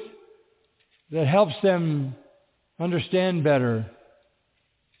truth that helps them understand better,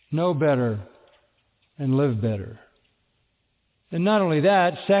 know better, and live better. And not only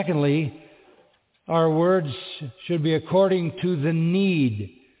that, secondly, our words should be according to the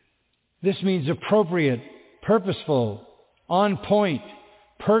need. This means appropriate, purposeful, on point,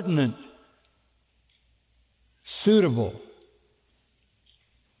 pertinent, suitable.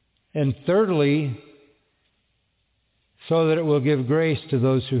 And thirdly, so that it will give grace to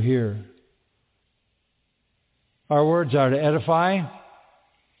those who hear. Our words are to edify,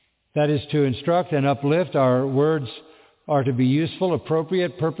 that is to instruct and uplift. Our words are to be useful,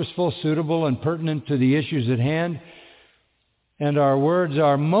 appropriate, purposeful, suitable, and pertinent to the issues at hand. And our words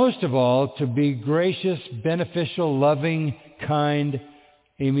are most of all to be gracious, beneficial, loving, kind,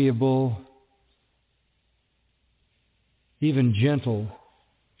 amiable, even gentle.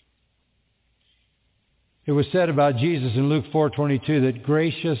 It was said about Jesus in Luke 4:22 that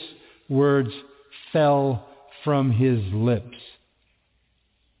gracious words fell from his lips.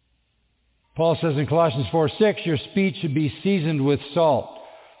 Paul says in Colossians 4:6, your speech should be seasoned with salt.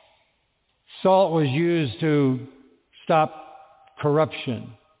 Salt was used to stop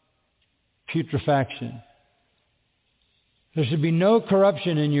corruption, putrefaction. There should be no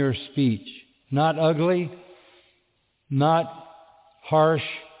corruption in your speech. Not ugly, not harsh,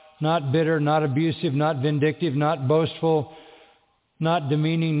 not bitter, not abusive, not vindictive, not boastful, not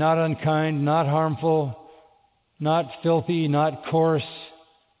demeaning, not unkind, not harmful, not filthy, not coarse.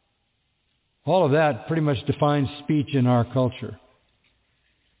 All of that pretty much defines speech in our culture.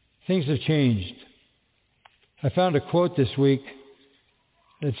 Things have changed. I found a quote this week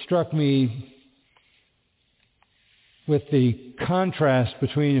that struck me with the contrast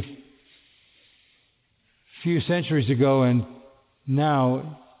between a few centuries ago and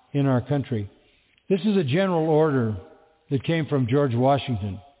now in our country. This is a general order that came from George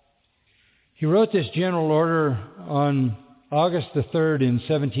Washington. He wrote this general order on August the 3rd in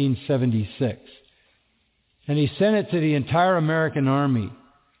 1776. And he sent it to the entire American army.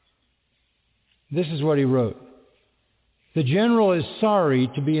 This is what he wrote. The general is sorry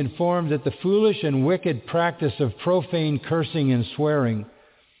to be informed that the foolish and wicked practice of profane cursing and swearing,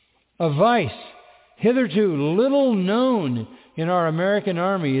 a vice hitherto little known in our American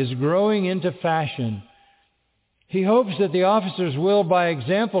army, is growing into fashion. He hopes that the officers will, by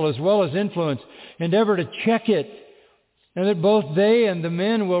example as well as influence, endeavor to check it, and that both they and the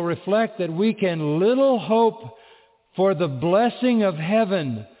men will reflect that we can little hope for the blessing of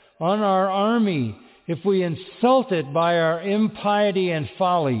heaven on our army if we insult it by our impiety and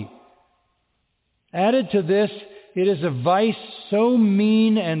folly. Added to this, it is a vice so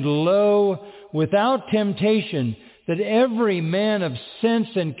mean and low, without temptation, that every man of sense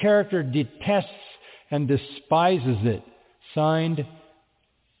and character detests and despises it. Signed,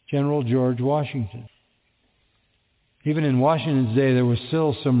 General George Washington. Even in Washington's day, there was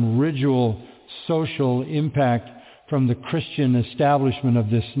still some residual social impact from the Christian establishment of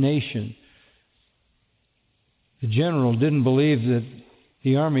this nation. The general didn't believe that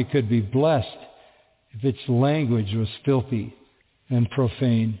the army could be blessed if its language was filthy and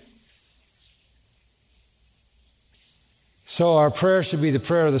profane. So our prayer should be the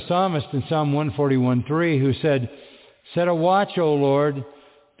prayer of the psalmist in Psalm 141:3, who said, "Set a watch, O Lord,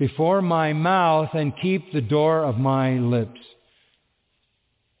 before my mouth, and keep the door of my lips."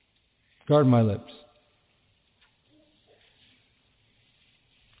 Guard my lips.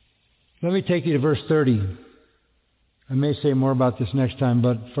 Let me take you to verse 30. I may say more about this next time,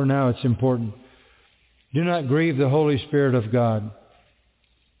 but for now it's important. Do not grieve the Holy Spirit of God,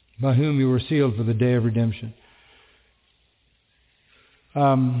 by whom you were sealed for the day of redemption.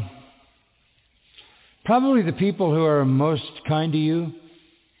 Probably the people who are most kind to you,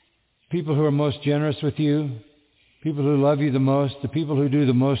 people who are most generous with you, people who love you the most, the people who do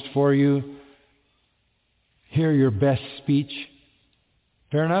the most for you, hear your best speech.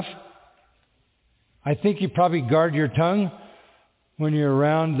 Fair enough? I think you probably guard your tongue when you're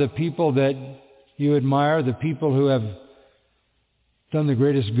around the people that you admire, the people who have done the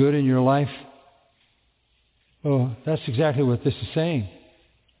greatest good in your life. Oh, that's exactly what this is saying.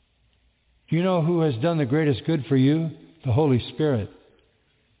 Do you know who has done the greatest good for you? The Holy Spirit.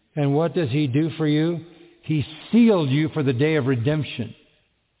 And what does He do for you? He sealed you for the day of redemption.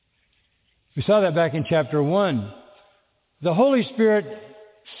 We saw that back in chapter 1. The Holy Spirit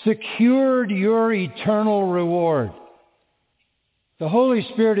secured your eternal reward. The Holy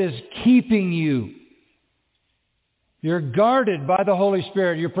Spirit is keeping you. You're guarded by the Holy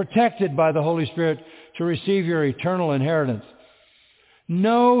Spirit. You're protected by the Holy Spirit to receive your eternal inheritance.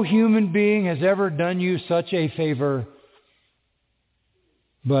 No human being has ever done you such a favor.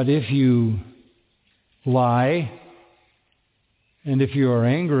 But if you lie, and if you are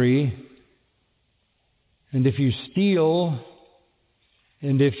angry, and if you steal,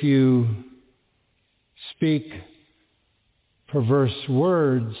 and if you speak perverse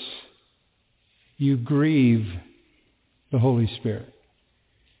words, you grieve the Holy Spirit,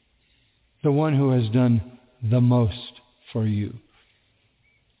 the one who has done the most for you.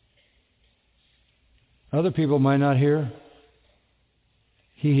 Other people might not hear.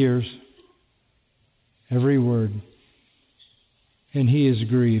 He hears every word, and He is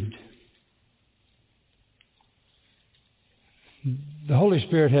grieved. The Holy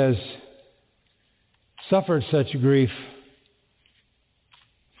Spirit has suffered such grief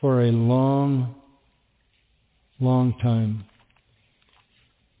for a long, long time.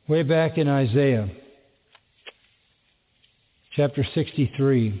 Way back in Isaiah, chapter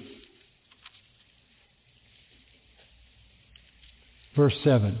 63, verse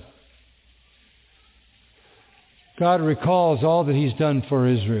 7. God recalls all that He's done for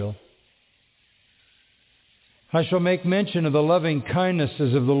Israel. I shall make mention of the loving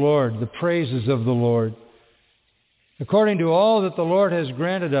kindnesses of the Lord, the praises of the Lord, according to all that the Lord has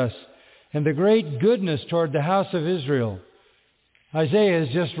granted us, and the great goodness toward the house of Israel. Isaiah is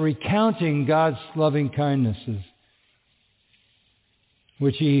just recounting God's loving kindnesses,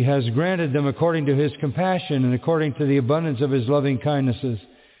 which He has granted them according to His compassion and according to the abundance of His loving kindnesses.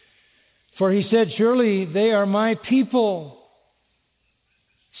 For He said, surely they are my people,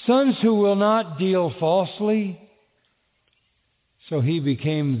 sons who will not deal falsely. So He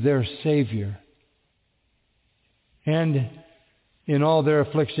became their Savior. And in all their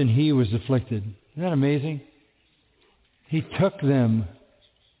affliction, He was afflicted. Isn't that amazing? He took them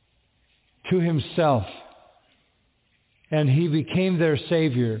to Himself, and He became their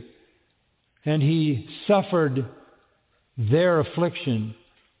Savior, and He suffered their affliction,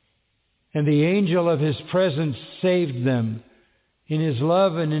 and the angel of His presence saved them. In His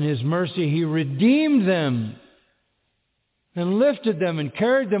love and in His mercy, He redeemed them and lifted them and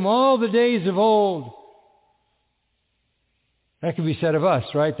carried them all the days of old. That can be said of us,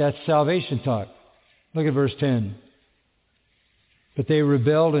 right? That's salvation talk. Look at verse 10. But they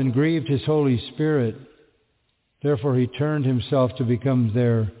rebelled and grieved His Holy Spirit. Therefore He turned Himself to become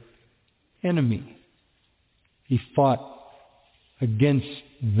their enemy. He fought against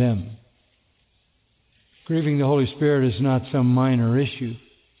them. Grieving the Holy Spirit is not some minor issue.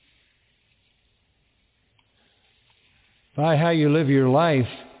 By how you live your life,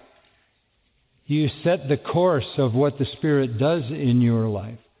 you set the course of what the Spirit does in your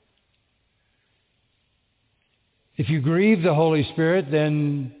life. If you grieve the Holy Spirit,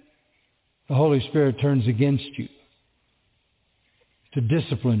 then the Holy Spirit turns against you to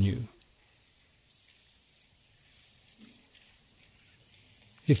discipline you.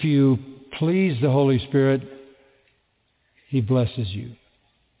 If you please the Holy Spirit, He blesses you.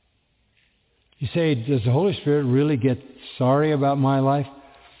 You say, does the Holy Spirit really get sorry about my life?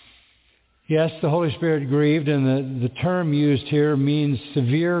 Yes, the Holy Spirit grieved, and the term used here means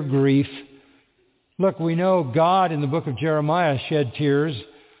severe grief. Look, we know God in the book of Jeremiah shed tears,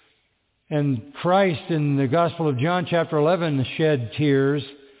 and Christ in the Gospel of John chapter 11 shed tears,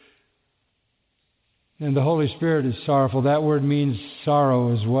 and the Holy Spirit is sorrowful. That word means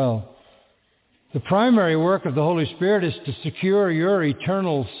sorrow as well. The primary work of the Holy Spirit is to secure your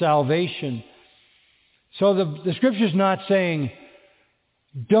eternal salvation. So the Scripture's not saying,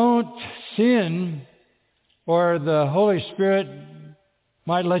 don't sin, or the Holy Spirit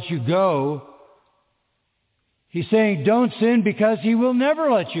might let you go. He's saying, don't sin because He will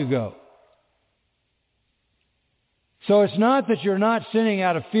never let you go. So it's not that you're not sinning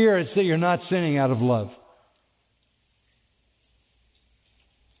out of fear, it's that you're not sinning out of love.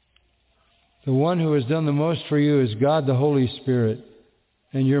 The one who has done the most for you is God the Holy Spirit.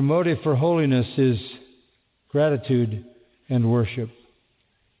 And your motive for holiness is gratitude and worship.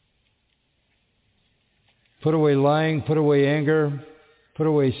 Put away lying, put away anger, put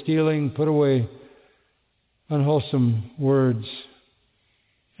away stealing, put away unwholesome words.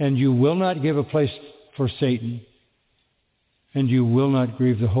 And you will not give a place for Satan. And you will not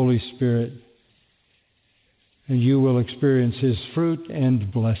grieve the Holy Spirit. And you will experience His fruit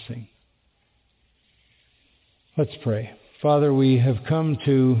and blessing. Let's pray. Father, we have come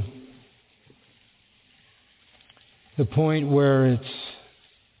to the point where it's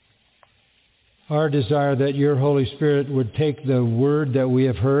our desire that your Holy Spirit would take the word that we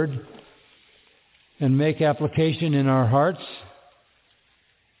have heard and make application in our hearts.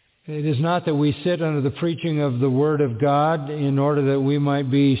 It is not that we sit under the preaching of the Word of God in order that we might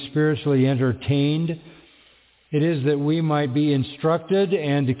be spiritually entertained. It is that we might be instructed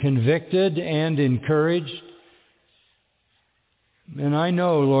and convicted and encouraged. And I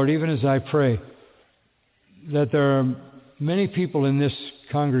know, Lord, even as I pray, that there are many people in this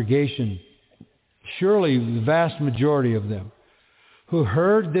congregation, surely the vast majority of them, who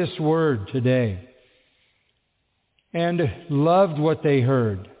heard this word today and loved what they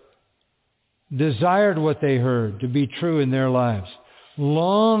heard, desired what they heard to be true in their lives,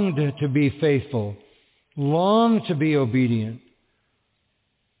 longed to be faithful, longed to be obedient,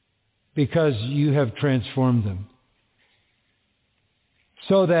 because you have transformed them.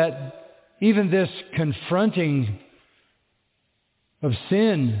 So that even this confronting of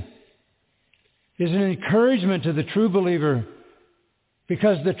sin is an encouragement to the true believer,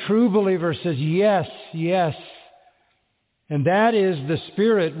 because the true believer says, yes, yes. And that is the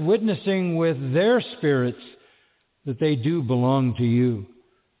Spirit witnessing with their spirits that they do belong to you.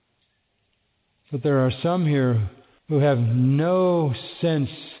 But there are some here who have no sense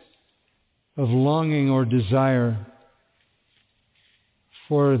of longing or desire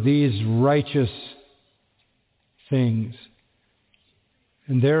for these righteous things.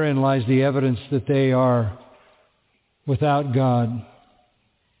 And therein lies the evidence that they are without God,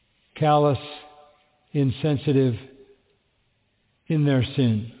 callous, insensitive, in their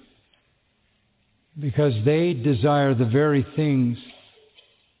sin, because they desire the very things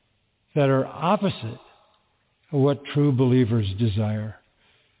that are opposite of what true believers desire.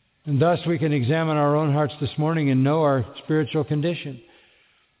 And thus we can examine our own hearts this morning and know our spiritual condition.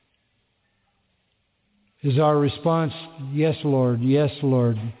 Is our response, yes, Lord, yes,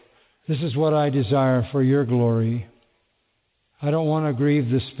 Lord. This is what I desire for your glory. I don't want to grieve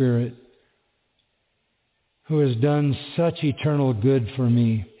the Spirit who has done such eternal good for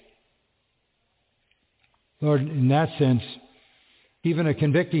me. Lord, in that sense, even a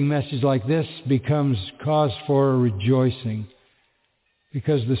convicting message like this becomes cause for rejoicing,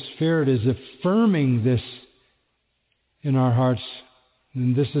 because the Spirit is affirming this in our hearts,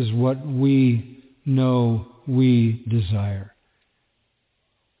 and this is what we know we desire.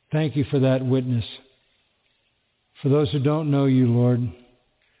 Thank you for that witness. For those who don't know you, Lord,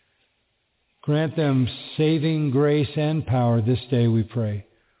 grant them saving grace and power this day, we pray.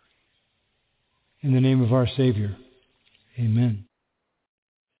 In the name of our Savior, amen.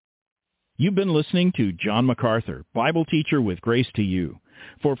 You've been listening to John MacArthur, Bible teacher with Grace to You.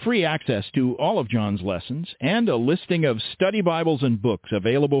 For free access to all of John's lessons and a listing of study Bibles and books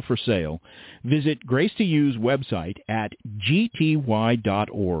available for sale, visit Grace to You's website at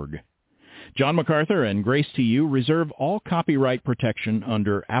gty.org. John MacArthur and Grace to You reserve all copyright protection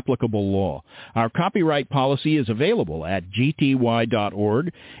under applicable law. Our copyright policy is available at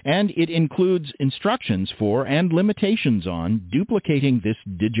gty.org, and it includes instructions for and limitations on duplicating this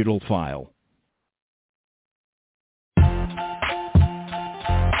digital file.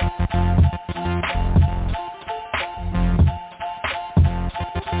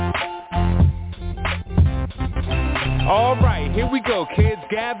 All right, here we go, kids.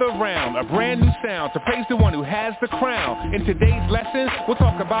 Gather round. A brand new sound to praise the one who has the crown. In today's lesson, we'll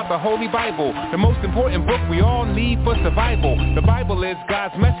talk about the Holy Bible, the most important book we all need for survival. The Bible is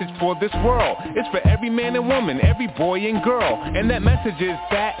God's message for this world. It's for every man and woman, every boy and girl. And that message is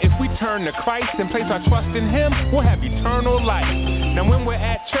that if we turn to Christ and place our trust in Him, we'll have eternal life. Now when we're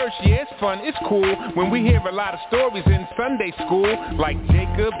at church, yeah, it's fun, it's cool. When we hear a lot of stories in Sunday school, like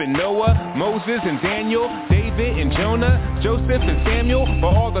Jacob and Noah, Moses and Daniel, David and Jonah, Joseph and Samuel, but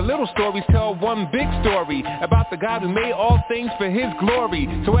all the little stories tell one big story about the God who made all things for His glory.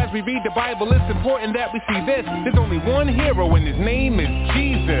 So as we read the Bible, it's important that we see this. There's only one hero and His name is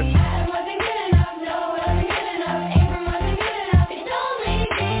Jesus.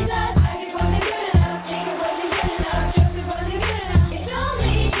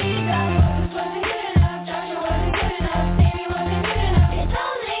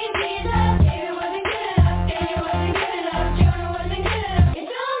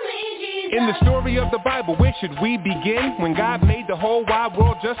 In the story of the Bible, where should we begin? When God made the whole wide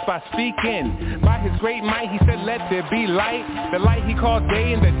world just by speaking. By His great might, He said, let there be light. The light He called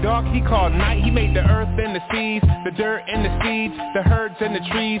day and the dark He called night. He made the earth and the seas, the dirt and the seeds, the herds and the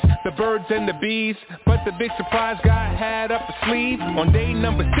trees, the birds and the bees. But the big surprise God had up the sleeve. On day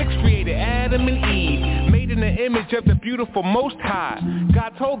number 6, created Adam and Eve, made in the image of the beautiful Most High.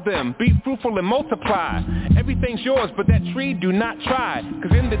 God told them, be fruitful and multiply. Everything's yours, but that tree do not try,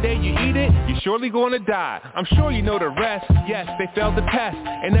 because in the day you eat it, you're surely going to die. I'm sure you know the rest. Yes, they failed the test,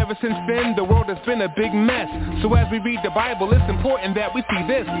 and ever since then the world has been a big mess. So as we read the Bible, it's important that we see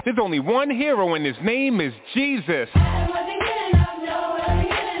this. There's only one hero and His name is Jesus.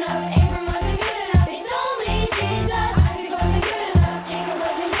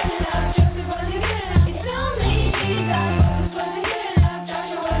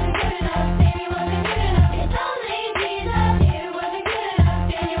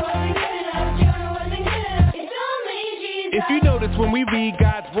 If you notice when we read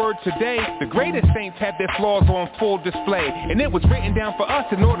God's Word today, the greatest saints have their flaws on full display. And it was written down for us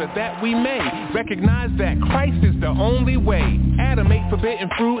in order that we may recognize that Christ is the only way. Adam ate forbidden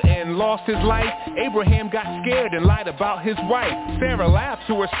fruit and lost his life. Abraham got scared and lied about his wife. Sarah laughed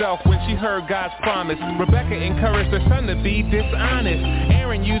to herself when she heard God's promise. Rebecca encouraged her son to be dishonest.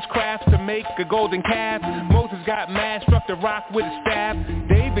 Aaron used craft to make a golden calf. Moses got mad, struck the rock with a staff.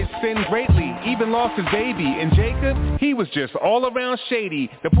 David sinned greatly, even lost his baby. And Jacob, he was just all around shady.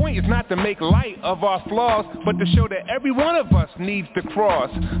 The point is not to make light of our flaws, but to show that every one of us needs the cross.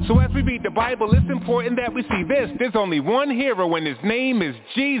 So as we read the Bible, it's important that we see this. There's only one hero and His name is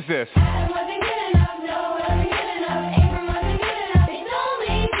Jesus.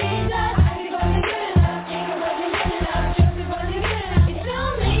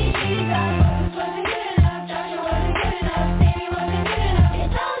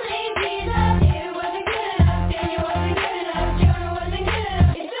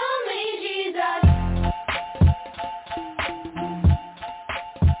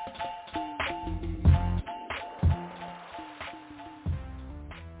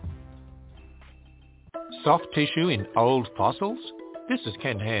 soft tissue in old fossils? This is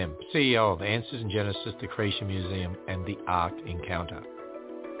Ken Ham, CEO of Answers in Genesis, the Creation Museum, and the Ark Encounter.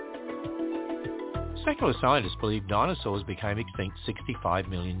 Secular scientists believe dinosaurs became extinct 65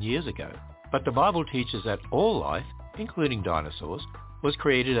 million years ago, but the Bible teaches that all life, including dinosaurs, was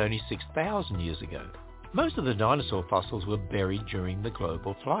created only 6,000 years ago. Most of the dinosaur fossils were buried during the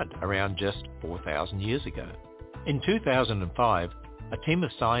global flood, around just 4,000 years ago. In 2005, a team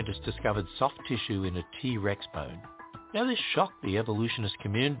of scientists discovered soft tissue in a T-Rex bone. Now this shocked the evolutionist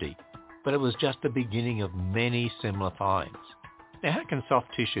community, but it was just the beginning of many similar finds. Now how can soft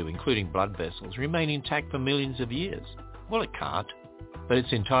tissue, including blood vessels, remain intact for millions of years? Well, it can't, but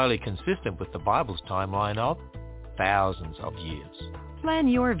it's entirely consistent with the Bible's timeline of thousands of years. Plan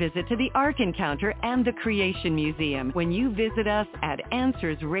your visit to the Ark Encounter and the Creation Museum when you visit us at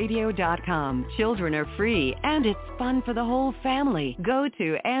AnswersRadio.com. Children are free, and it's fun for the whole family. Go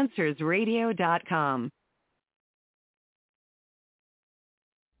to AnswersRadio.com.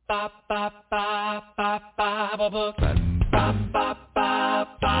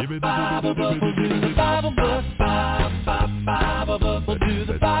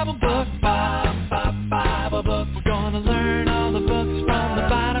 We're gonna learn all the books from the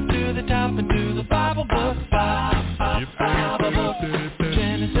bottom to the top and do the Bible book.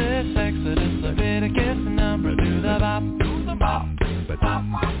 Genesis, Exodus, Leviticus, and Numbers. Do the Bop.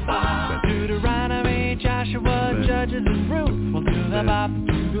 Deuteronomy, Joshua, Judges, and Ruth. We'll do the Bop.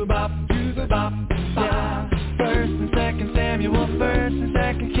 Yeah. First and Second Samuel, First and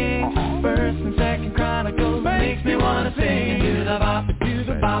Second Kings, First and Second Chronicles. Makes me wanna sing and do the Bop.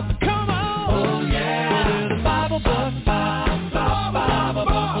 Come on. Oh yeah. We'll do the Bible book.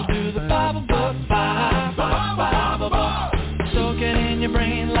 We'll do the Bible book. Soak it in your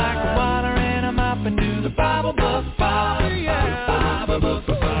brain like water in a mop and do the Bible book. Yeah.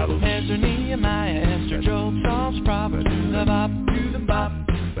 Ezra, Nehemiah, Esther, Job, Psalms, Proverbs. Do the Bop.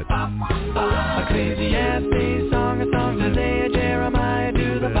 Ecclesiastes, Song of Songs, Isaiah, Jeremiah.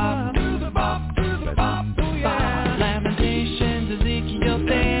 Do the Bop. Lamentations, Ezekiel,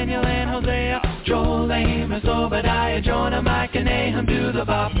 Daniel, and Hosea. Joel, Amos, Obadiah, Jonah, Micah, and Nahum. Do the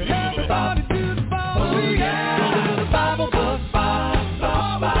Bop. Everybody do the Bop. Oh yeah. We'll do the Bible book.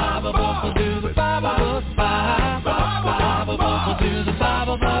 We'll do the Bible book. We'll do the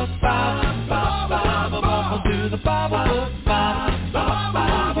Bible book. We'll do the Bible book.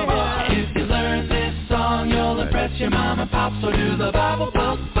 If you learn this song, you'll impress your mom and pop. So do the Bible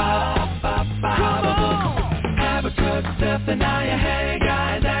book. Habakkuk, Zephaniah,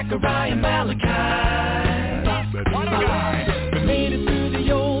 Haggai, Zechariah, Malachi. Made it through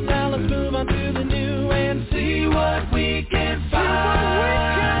the old, now let's move on to the new and see what we can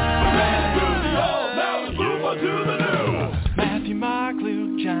find. Through the old, now let's move on to the new. Matthew, Mark,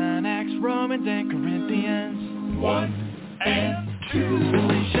 Luke, John, Acts, Romans, and Corinthians. 1 and 2.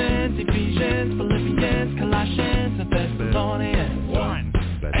 Galatians, Ephesians, Philippians, Colossians, and Thessalonians. 1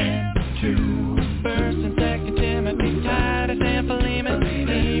 and 2. First and Second Timothy, Titus, and Philemon.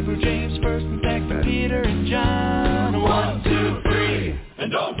 Hebrew, James, First and Second Peter, and John. 1, 2, 3,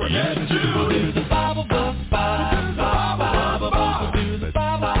 and don't forget to do the Bible book. We'll do the Bible book. We'll do the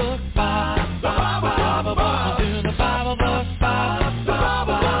Bible book. We'll do the Bible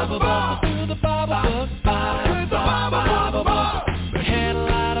book. We had a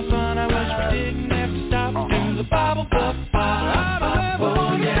lot of fun. I wish we didn't have to stop. We'll do the Bible book.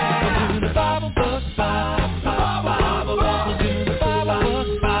 Oh yeah. We'll do the Bible book. We'll do the Bible book. We'll do the Bible book.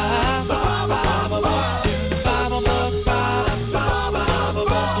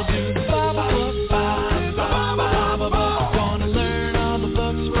 Gonna learn all the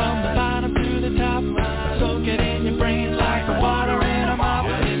books from the bottom to the top. Soak it in your brain like the water in a mop.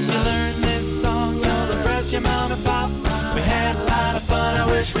 If you learn this song, you'll impress your mom and pop. We had a lot of fun. I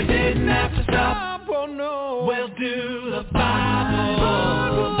wish we didn't have to stop. Oh no. We'll do the Bible book.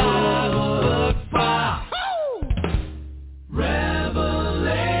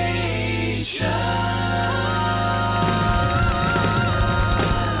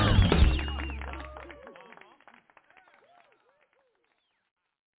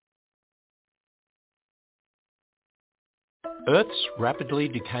 Earth's rapidly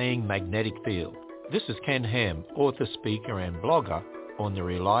decaying magnetic field. This is Ken Ham, author, speaker, and blogger on the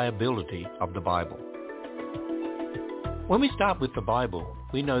reliability of the Bible. When we start with the Bible,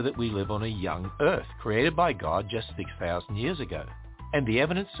 we know that we live on a young Earth, created by God just 6,000 years ago. And the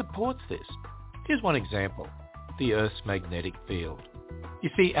evidence supports this. Here's one example, the Earth's magnetic field. You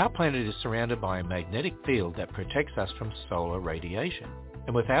see, our planet is surrounded by a magnetic field that protects us from solar radiation.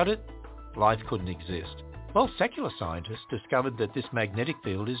 And without it, life couldn't exist. Well, secular scientists discovered that this magnetic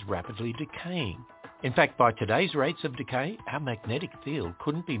field is rapidly decaying. In fact, by today's rates of decay, our magnetic field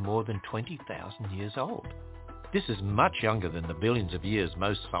couldn't be more than 20,000 years old. This is much younger than the billions of years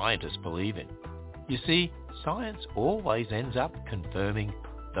most scientists believe in. You see, science always ends up confirming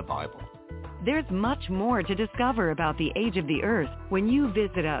the Bible. There's much more to discover about the age of the Earth when you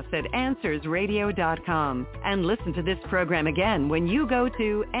visit us at AnswersRadio.com. And listen to this program again when you go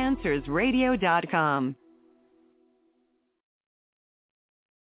to AnswersRadio.com.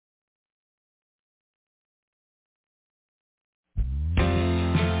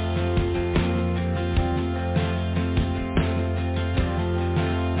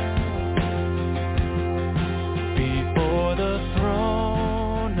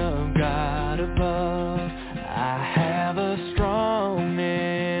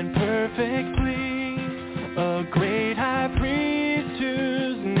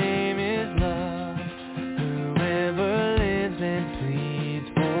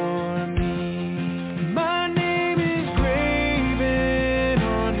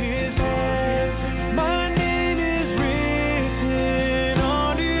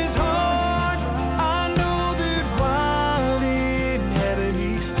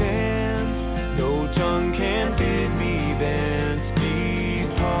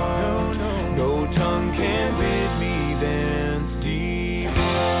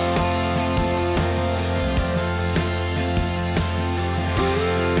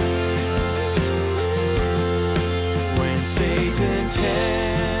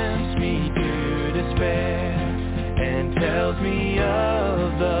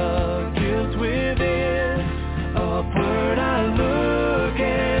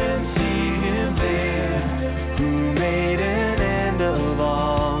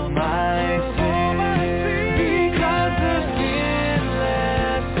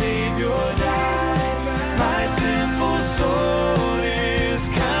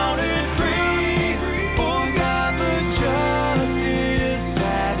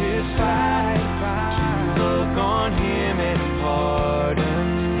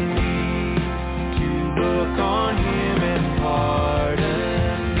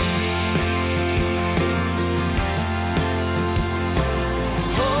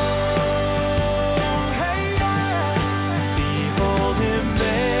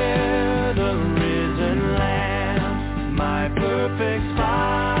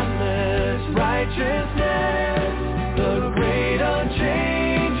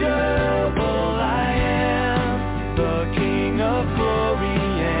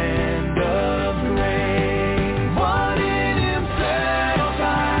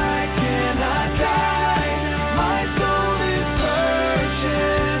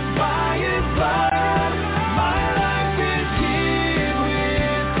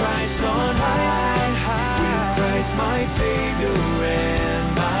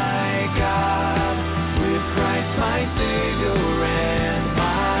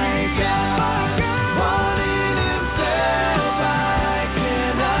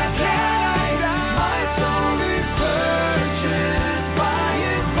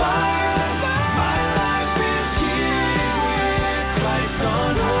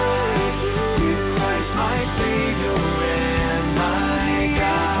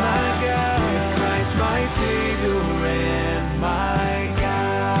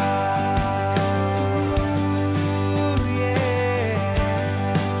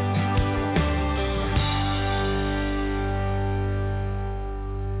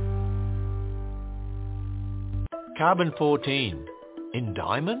 Carbon-14 in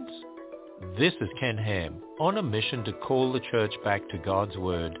diamonds? This is Ken Ham on a mission to call the church back to God's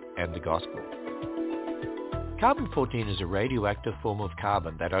Word and the Gospel. Carbon-14 is a radioactive form of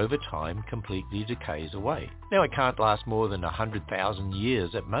carbon that over time completely decays away. Now it can't last more than 100,000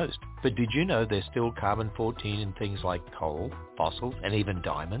 years at most, but did you know there's still carbon-14 in things like coal, fossils, and even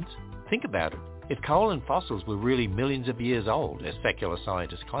diamonds? Think about it. If coal and fossils were really millions of years old, as secular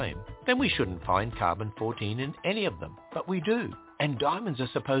scientists claim, then we shouldn't find carbon-14 in any of them. But we do. And diamonds are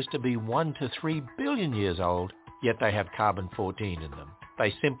supposed to be 1 to 3 billion years old, yet they have carbon-14 in them.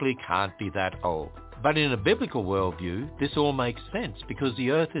 They simply can't be that old. But in a biblical worldview, this all makes sense because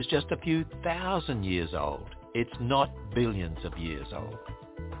the earth is just a few thousand years old. It's not billions of years old.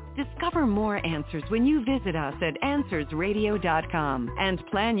 Discover more answers when you visit us at AnswersRadio.com and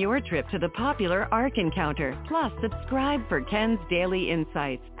plan your trip to the popular Ark Encounter. Plus, subscribe for Ken's Daily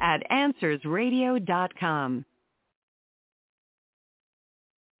Insights at AnswersRadio.com.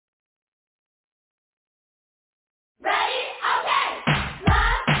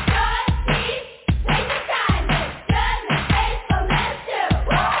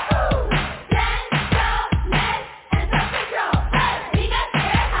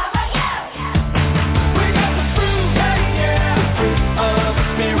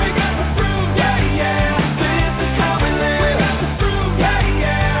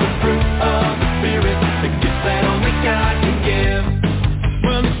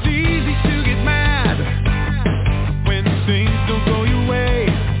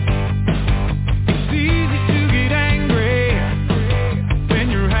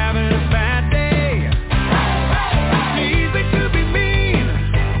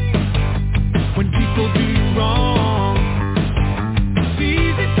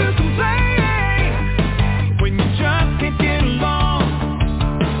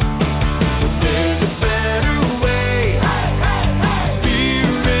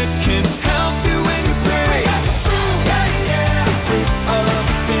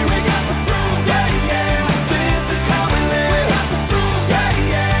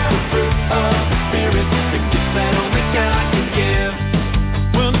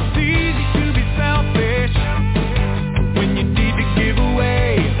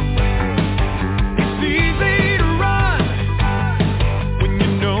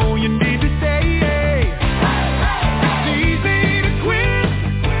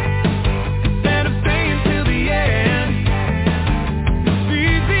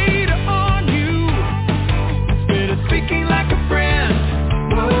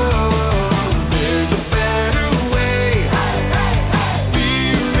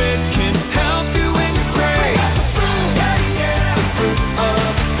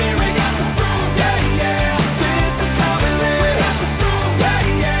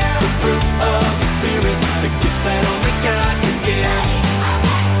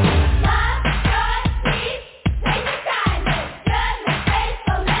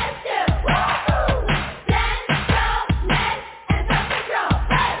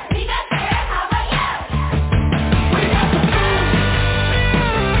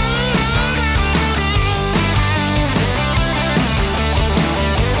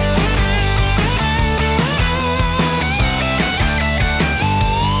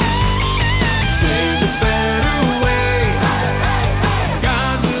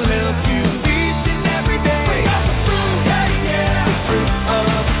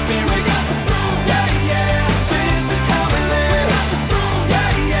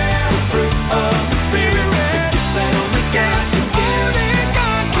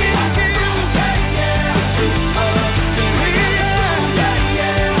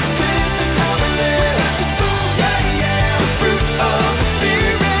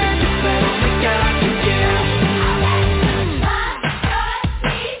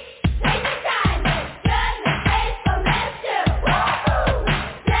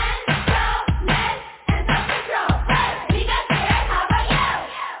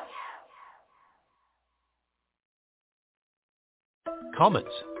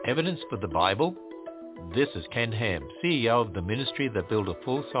 Comets, evidence for the Bible? This is Ken Ham, CEO of the ministry that built a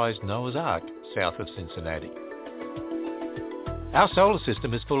full-size Noah's Ark south of Cincinnati. Our solar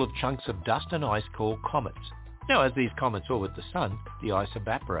system is full of chunks of dust and ice called comets. Now, as these comets orbit the sun, the ice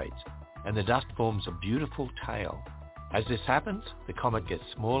evaporates, and the dust forms a beautiful tail. As this happens, the comet gets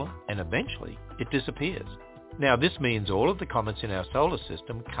smaller, and eventually it disappears. Now, this means all of the comets in our solar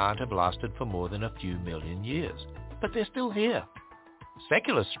system can't have lasted for more than a few million years, but they're still here.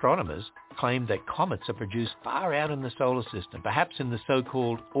 Secular astronomers claim that comets are produced far out in the solar system, perhaps in the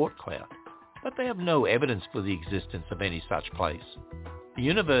so-called Oort cloud, but they have no evidence for the existence of any such place. The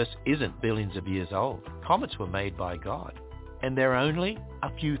universe isn't billions of years old. Comets were made by God, and they're only a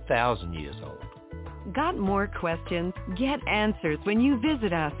few thousand years old. Got more questions? Get answers when you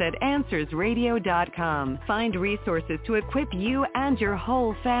visit us at AnswersRadio.com. Find resources to equip you and your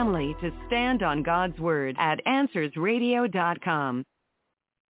whole family to stand on God's Word at AnswersRadio.com.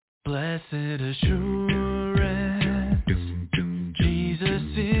 Blessed assurance, Jesus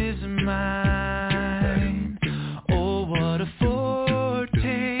is mine. Oh, what a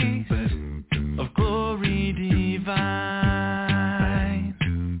foretaste of glory divine,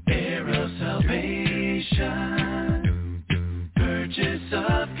 heir of salvation, purchase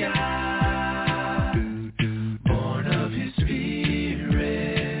of God, born of His Spirit,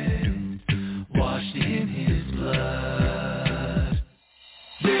 washed in His blood.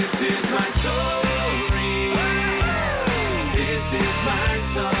 This is my story, this is my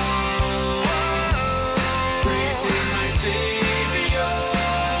song, praising my Savior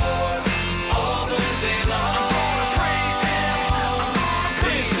all the day long.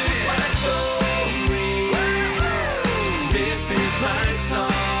 This is my story, this is my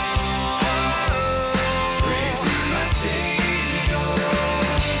song, praising my Savior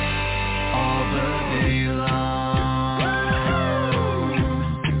all the day long.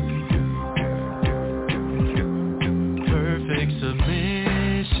 Perfect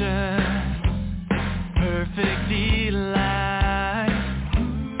submission, perfect delight,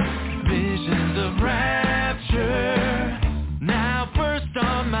 visions of rapture, now first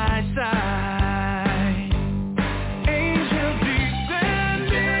on my side. Angels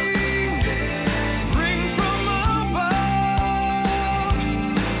descending, ring from above,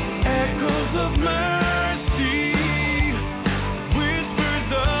 echoes of mercy, whispers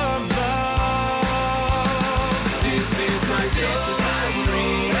of love. This is my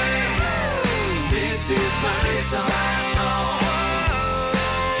story, this is my song,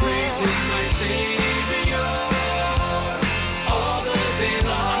 praising my Savior all the day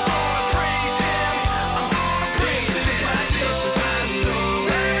long. This is my story,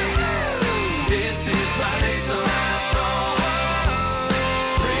 this is my song,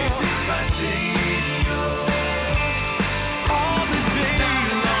 praising my Savior all the day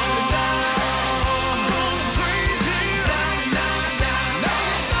long. I'm gonna praise Him,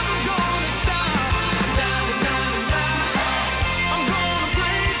 nothing's gonna stop. I'm gonna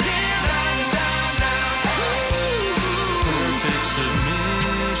praise Him, perfect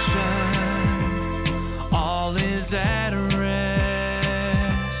submission, all is at rest.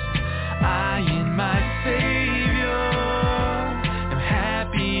 I in my Savior am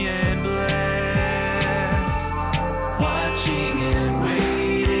happy and blessed, watching and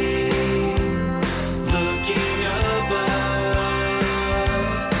waiting, looking above,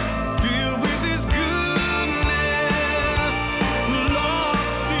 filled with His goodness,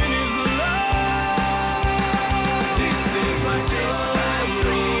 lost in His love. This is my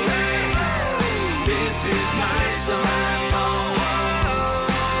story, this is my song,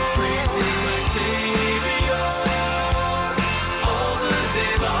 praising my Savior all the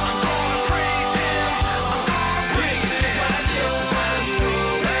day long. Praise Him, this is my story,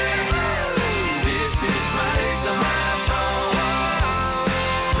 this is my song,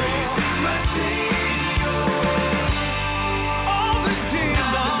 praising my Savior all the day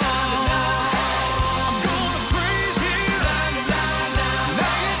long. I'm gonna praise Him,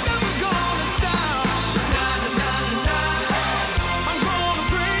 nothing's never gonna stop. I'm gonna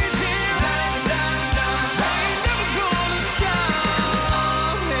praise Him, nothing's never gonna stop.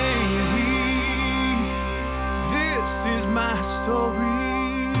 This is my story.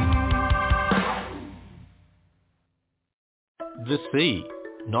 The sea,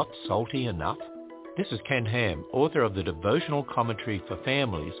 not salty enough? This is Ken Ham, author of the devotional commentary for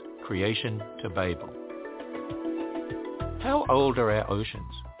families, Creation to Babel. How old are our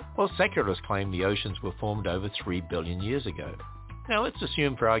oceans? Well, secularists claim the oceans were formed over 3 billion years ago. Now let's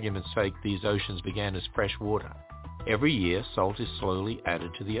assume for argument's sake these oceans began as fresh water. Every year, salt is slowly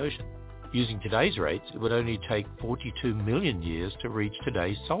added to the ocean. Using today's rates, it would only take 42 million years to reach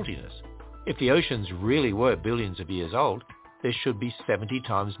today's saltiness. If the oceans really were billions of years old, there should be 70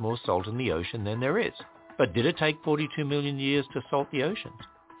 times more salt in the ocean than there is. But did it take 42 million years to salt the oceans?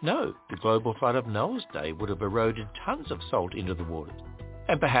 No, the global flood of Noah's day would have eroded tons of salt into the waters.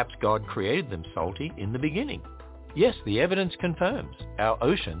 And perhaps God created them salty in the beginning. Yes, the evidence confirms our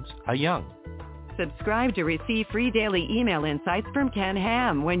oceans are young. Subscribe to receive free daily email insights from Ken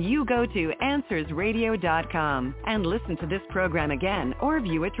Ham when you go to AnswersRadio.com and listen to this program again or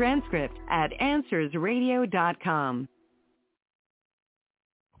view a transcript at AnswersRadio.com.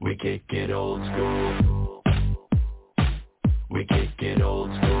 We kick it old school. We kick it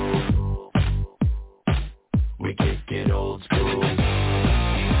old school. We kick it old school.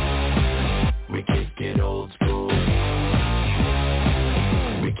 We kick it old school.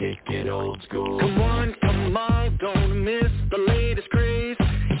 We kick it old school. Come on, don't miss the latest craze.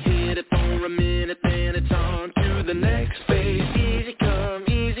 Hit it for a minute, then it's on to the next phase. Easy come,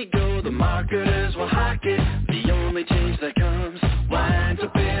 easy go, the marketers will hawk it. The only change that comes winds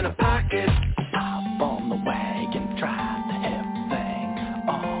up in a pocket. Hop on the wagon, try the everything.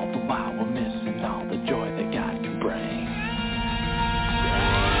 All the while we're missing all the joy that God can bring.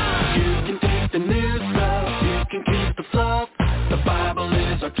 You can take the new stuff, you can keep the fluff. The Bible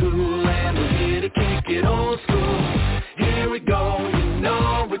is our tool and we're here to kick it old school. Here we go, you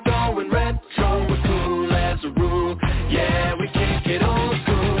know we're going retro. We're cool as a rule, yeah, we kick it old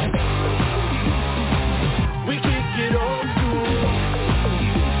school. We kick it old school.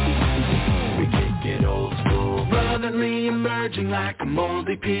 We kick it old school. Brotherly emerging like a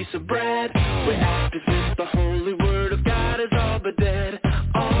moldy piece of bread. We act as if the holy word of God is all but dead.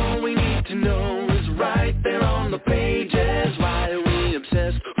 All we need to know is right there on the pages. Why are we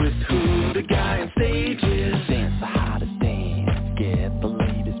obsessed with who the guy on stage is? Dance the hottest dance, get the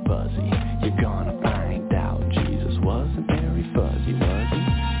latest buzzy. You're gonna find out Jesus wasn't very fuzzy, was he?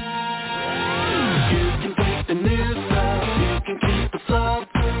 You can take the new stuff, you can keep the fluff.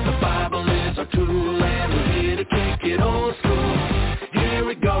 The Bible is our tool and we're here to kick it old school. Here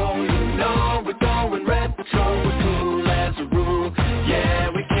we go, you know we're going retro. We're cool as a rule, yeah,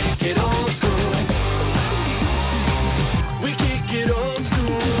 we kick it old school. We kick it old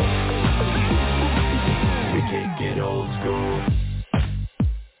school. We kick it old school.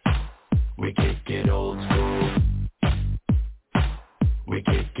 We kick it old school. We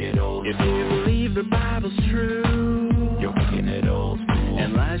kick it old school. If you believe the Bible's true, you're kicking it old school.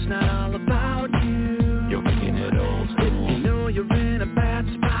 And life's not all about you, you're kicking it old school. If you know you're in a bad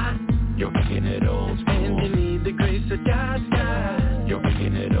spot, you're kicking it old school. And you need the grace of God's got, you're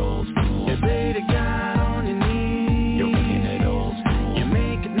kicking it old school. You pray to God on your knees, you're kicking it old school. You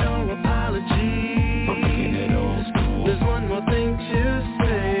make it no apology, you're kicking it old school. There's one more thing to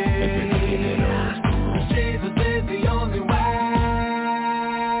say, you're kicking it old school. Jesus is the only way.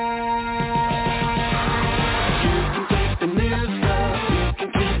 You can take the new stuff, you can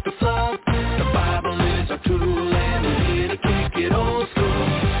keep the fluff. The Bible is our tool and we're here to kick it old school.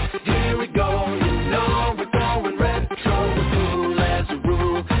 Here we go, you know we're going retro. We're cool as a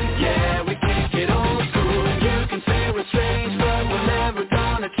rule, yeah, we kick it old school. You can say we're strange, but we're never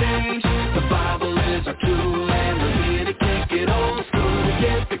gonna change. The Bible is our tool and we're here to kick it old school. To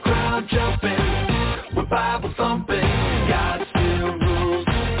get the crowd jumping, we're Bible thumping. God still rules,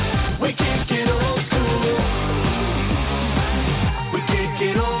 we kick it old school. We kick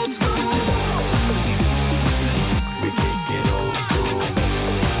it old school. We kick it old school.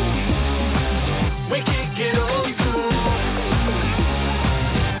 We kick it old school.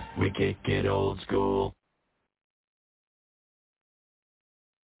 We kick it old school.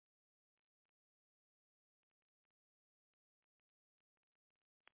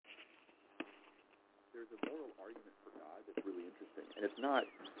 There's a moral argument for God that's really interesting. And it's not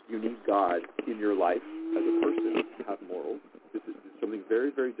you need God in your life as a person to have morals. This is something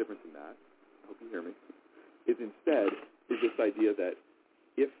very, very different than that. I hope you hear me. Is instead is this idea that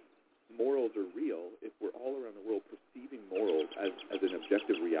if morals are real, if we're all around the world perceiving morals as an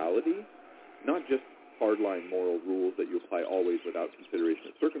objective reality, not just hardline moral rules that you apply always without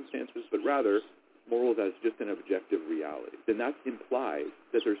consideration of circumstances, but rather morals as just an objective reality, then that implies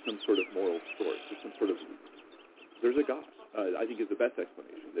that there's some sort of moral source, there's a God. I think is the best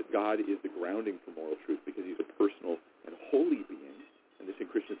explanation, that God is the grounding for moral truth because he's a personal and holy being, and this in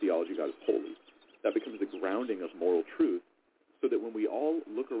Christian theology, God is holy. That becomes the grounding of moral truth, so that when we all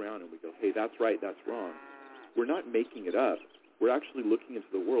look around and we go, hey, that's right, that's wrong, we're not making it up. We're actually looking into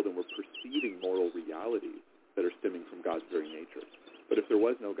the world and we're perceiving moral realities that are stemming from God's very nature. But if there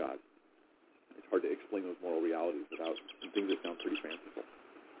was no God, it's hard to explain those moral realities without some things that sound pretty fanciful.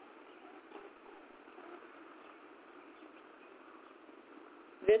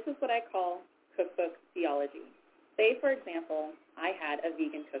 This is what I call cookbook theology. Say, for example, I had a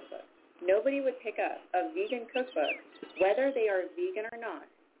vegan cookbook. Nobody would pick up a vegan cookbook, whether they are vegan or not,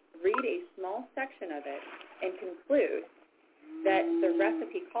 read a small section of it, and conclude that the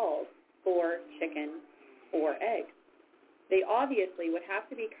recipe calls for chicken or eggs. They obviously would have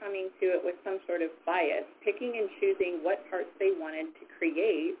to be coming to it with some sort of bias, picking and choosing what parts they wanted to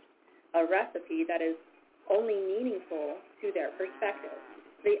create a recipe that is only meaningful to their perspective.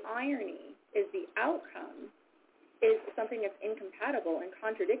 The irony is the outcome is something that's incompatible and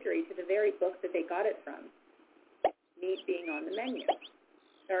contradictory to the very book that they got it from, meat being on the menu.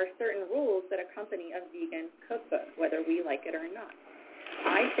 There are certain rules that accompany a vegan cookbook, whether we like it or not.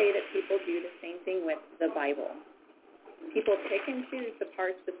 I say that people do the same thing with the Bible. People pick and choose the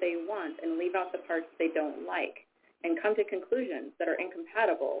parts that they want and leave out the parts they don't like and come to conclusions that are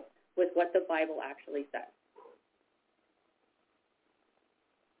incompatible with what the Bible actually says.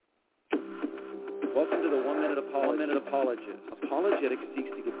 Welcome to the 1 Minute Apologist. Apologetics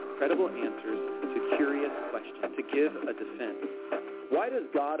seeks to give credible answers to curious questions, to give a defense. Why does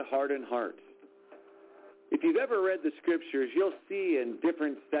God harden hearts? If you've ever read the scriptures, you'll see in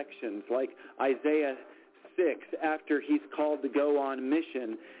different sections, like Isaiah 6, after he's called to go on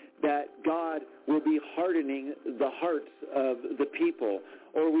mission, that God will be hardening the hearts of the people.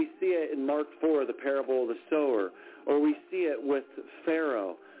 Or we see it in Mark 4, the parable of the sower. Or we see it with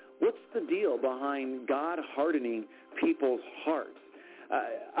Pharaoh. What's the deal behind God hardening people's hearts?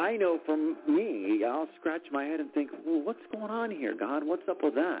 I know from me, I'll scratch my head and think, well, what's going on here, God? What's up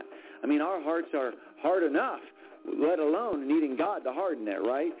with that? I mean, our hearts are hard enough, let alone needing God to harden it,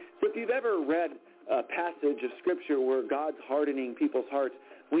 right? So if you've ever read a passage of Scripture where God's hardening people's hearts,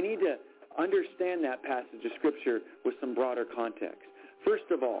 we need to understand that passage of Scripture with some broader context. First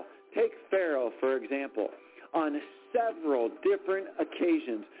of all, take Pharaoh, for example. On several different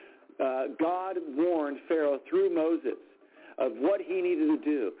occasions, God warned Pharaoh through Moses of what he needed to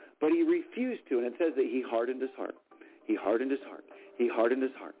do, but he refused to, and it says that he hardened his heart. He hardened his heart. He hardened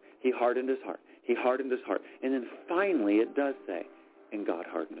his heart. He hardened his heart. He hardened his heart. And then finally it does say, and God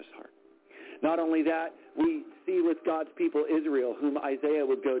hardened his heart. Not only that, we see with God's people Israel, whom Isaiah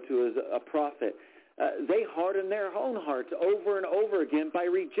would go to as a prophet, they harden their own hearts over and over again by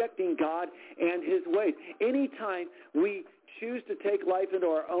rejecting God and his ways. Anytime we choose to take life into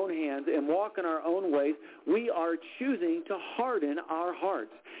our own hands and walk in our own ways, we are choosing to harden our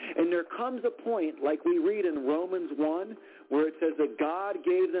hearts. And there comes a point, like we read in Romans 1, where it says that God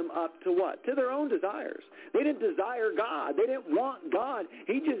gave them up to what? To their own desires. They didn't desire God. They didn't want God.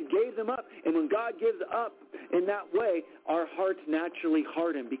 He just gave them up. And when God gives up in that way, our hearts naturally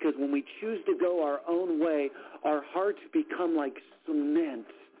harden, because when we choose to go our own way, our hearts become like cement.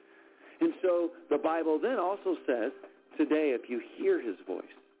 And so the Bible then also says, today, if you hear his voice,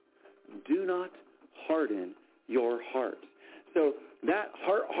 do not harden your heart. So that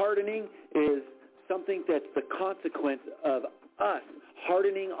heart hardening is something that's the consequence of us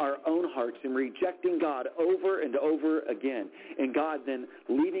hardening our own hearts and rejecting God over and over again, and God then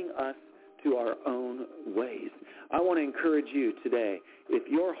leading us to our own ways. I want to encourage you today,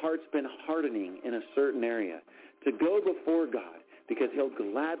 if your heart's been hardening in a certain area, to go before God, because he'll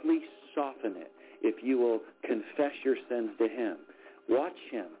gladly soften it if you will confess your sins to him. Watch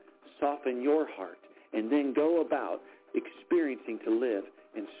him soften your heart, and then go about experiencing to live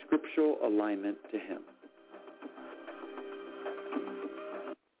in scriptural alignment to him.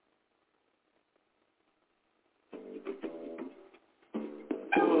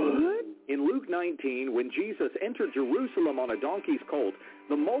 In Luke 19, when Jesus entered Jerusalem on a donkey's colt,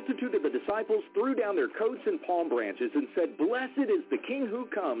 the multitude of the disciples threw down their coats and palm branches and said, "Blessed is the King who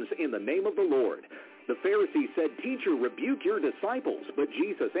comes in the name of the Lord." The Pharisees said, "Teacher, rebuke your disciples." But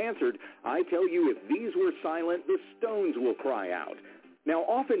Jesus answered, "I tell you, if these were silent, the stones will cry out." Now,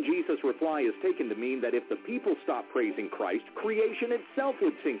 often Jesus' reply is taken to mean that if the people stopped praising Christ, creation itself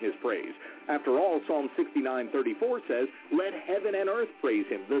would sing his praise. After all, Psalm 69:34 says, "Let heaven and earth praise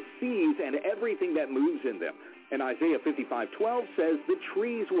him, the seas and everything that moves in them." And Isaiah 55:12 says, "The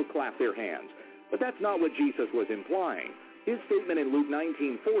trees will clap their hands." But that's not what Jesus was implying. His statement in Luke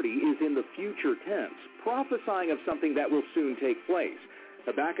 19:40 is in the future tense, prophesying of something that will soon take place.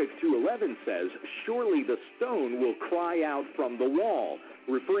 Habakkuk 2:11 says, "Surely the stone will cry out from the wall,"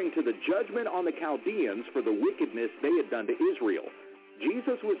 referring to the judgment on the Chaldeans for the wickedness they had done to Israel.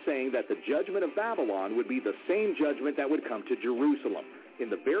 Jesus was saying that the judgment of Babylon would be the same judgment that would come to Jerusalem. In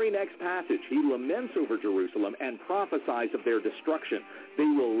the very next passage, he laments over Jerusalem and prophesies of their destruction. "They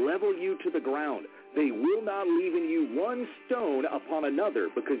will level you to the ground. They will not leave in you one stone upon another,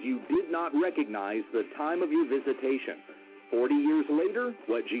 because you did not recognize the time of your visitation." 40 years later,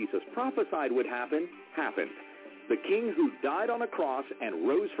 what Jesus prophesied would happen, happened. The King who died on a cross and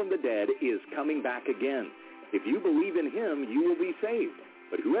rose from the dead is coming back again. If you believe in him, you will be saved.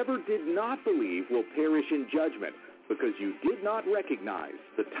 But whoever did not believe will perish in judgment, because you did not recognize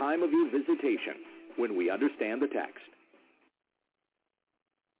the time of your visitation. When we understand the text.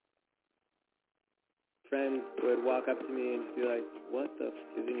 Friends would walk up to me and be like, "What the f***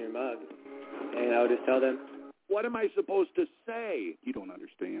 is in your mug?" And I would just tell them, "What am I supposed to say?" "You don't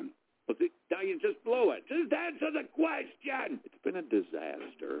understand." "Well, now you just blew it. Just answer the question." It's been a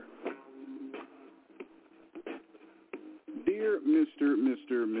disaster. Dear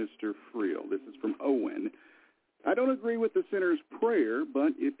Mr. Friel, this is from Owen. I don't agree with the sinner's prayer,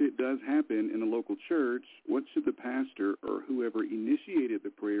 but if it does happen in a local church, what should the pastor or whoever initiated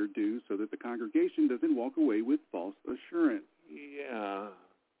the prayer do so that the congregation doesn't walk away with false assurance? Yeah.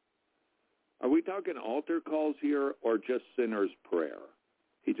 Are we talking altar calls here or just sinner's prayer?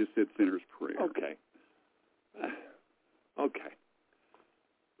 He just said sinner's prayer. Okay. Okay.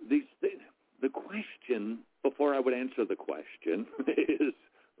 The question, before I would answer the question, is,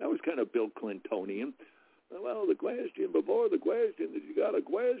 that was kind of Bill Clintonian. Well, the question before the question is, you got a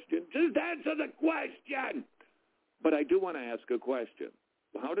question. Just answer the question. But I do want to ask a question.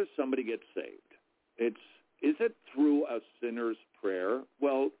 How does somebody get saved? Is it through a sinner's prayer?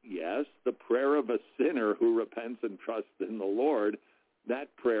 Well, yes, the prayer of a sinner who repents and trusts in the Lord,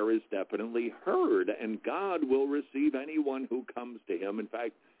 that prayer is definitely heard, and God will receive anyone who comes to him. In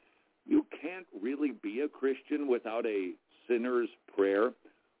fact, you can't really be a Christian without a sinner's prayer.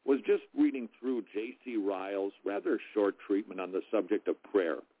 Was just reading through J.C. Ryle's rather short treatment on the subject of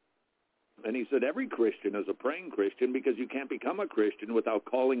prayer. And he said every Christian is a praying Christian because you can't become a Christian without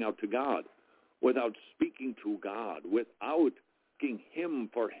calling out to God, without speaking to God, without asking him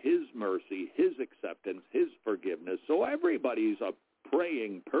for his mercy, his acceptance, his forgiveness. So everybody's a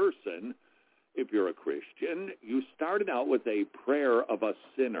praying person. If you're a Christian, you started out with a prayer of a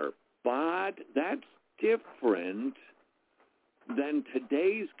sinner, but that's different than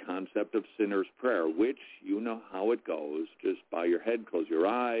today's concept of sinner's prayer, which you know how it goes. Just bow your head, close your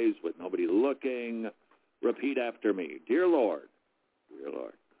eyes, with nobody looking. Repeat after me. Dear Lord,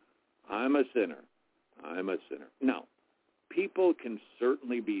 I'm a sinner. I'm a sinner. Now, people can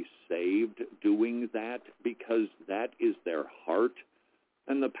certainly be saved doing that because that is their heart,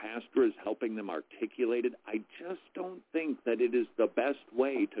 and the pastor is helping them articulate it. I just don't think that it is the best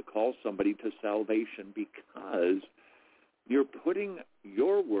way to call somebody to salvation, because you're putting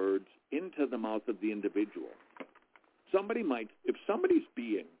your words into the mouth of the individual. Somebody might, if somebody's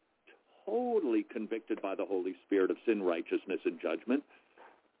being totally convicted by the Holy Spirit of sin, righteousness, and judgment,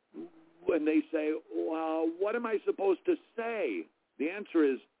 when they say, well, what am I supposed to say? The answer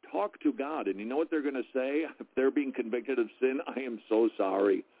is talk to God. And you know what they're going to say? If they're being convicted of sin, I am so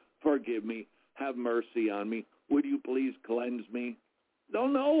sorry. Forgive me. Have mercy on me. Would you please cleanse me? They'll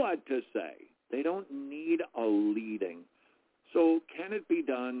know what to say. They don't need a leading. So can it be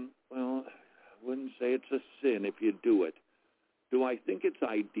done? Well, I wouldn't say it's a sin if you do it. Do I think it's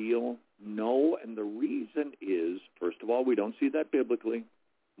ideal? No, and the reason is, first of all, we don't see that biblically.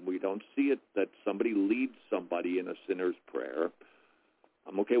 We don't see it that somebody leads somebody in a sinner's prayer.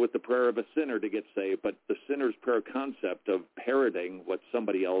 I'm okay with the prayer of a sinner to get saved, but the sinner's prayer concept of parroting what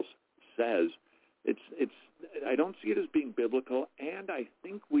somebody else says, I don't see it as being biblical, and I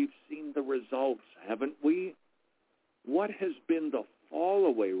think we've seen the results, haven't we? What has been the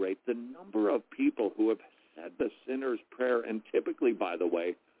fall-away rate, the number of people who have said the sinner's prayer, and typically, by the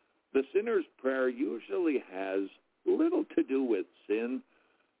way, the sinner's prayer usually has little to do with sin.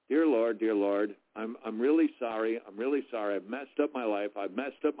 Dear Lord, I'm really sorry. I've messed up my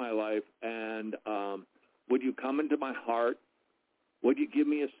life, and would you come into my heart? Would you give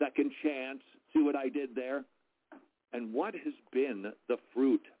me a second chance? See what I did there? And what has been the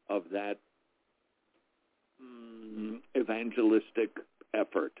fruit of that evangelistic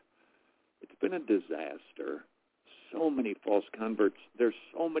effort? It's been a disaster. So many false converts. There's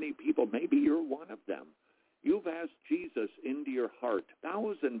so many people. Maybe you're one of them. You've asked Jesus into your heart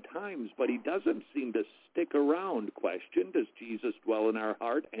 1,000 times, but he doesn't seem to stick around. Question, does Jesus dwell in our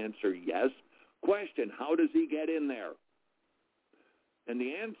heart? Answer, yes. Question, how does he get in there? And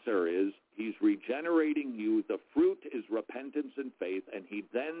the answer is, he's regenerating you. The fruit is repentance and faith, and he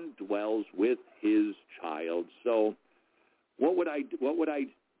then dwells with his child. So what would I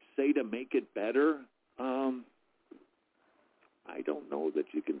say to make it better? I don't know that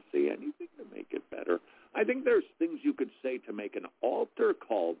you can say anything to make it better. I think there's things you could say to make an altar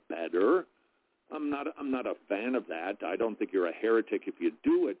call better. I'm not a fan of that. I don't think you're a heretic if you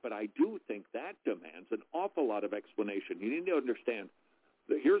do it, but I do think that demands an awful lot of explanation. You need to understand,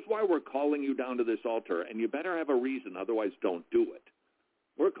 here's why we're calling you down to this altar, and you better have a reason, otherwise don't do it.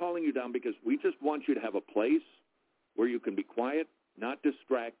 We're calling you down because we just want you to have a place where you can be quiet, not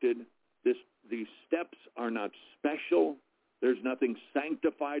distracted. These steps are not special. There's nothing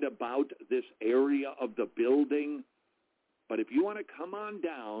sanctified about this area of the building. But if you want to come on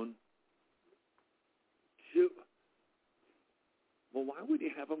down to, well, why would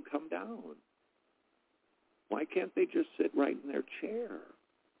you have them come down? Why can't they just sit right in their chair?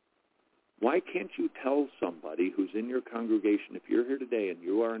 Why can't you tell somebody who's in your congregation, if you're here today and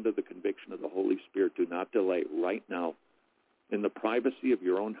you are under the conviction of the Holy Spirit, do not delay right now in the privacy of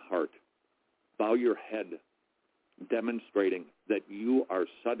your own heart. Bow your head, demonstrating that you are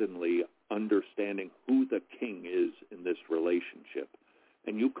suddenly understanding who the king is in this relationship.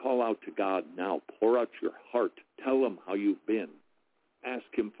 And you call out to God now. Pour out your heart. Tell him how you've been. Ask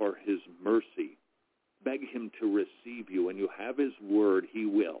him for his mercy. Beg him to receive you. And you have his word, he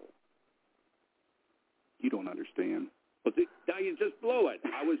will. You don't understand. But now you just blew it.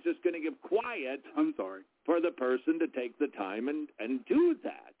 I was just going to give quiet. I'm sorry. For the person to take the time and do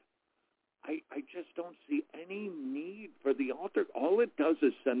that. I just don't see any need for the altar. All it does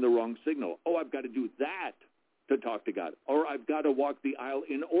is send the wrong signal. Oh, I've got to do that to talk to God. Or I've got to walk the aisle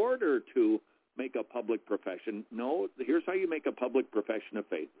in order to make a public profession. No, here's how you make a public profession of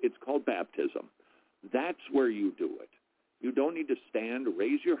faith. It's called baptism. That's where you do it. You don't need to stand,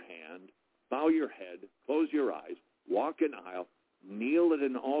 raise your hand, bow your head, close your eyes, walk an aisle, kneel at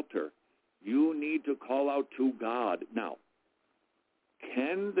an altar. You need to call out to God. Now,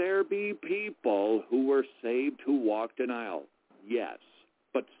 can there be people who were saved who walked an aisle? Yes.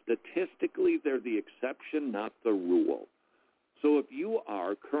 But statistically, they're the exception, not the rule. So if you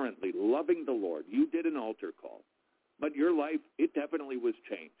are currently loving the Lord, you did an altar call, but your life, it definitely was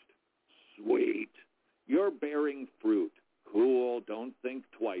changed. Sweet. You're bearing fruit. Cool. Don't think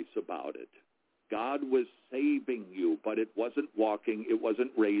twice about it. God was saving you, but it wasn't walking, it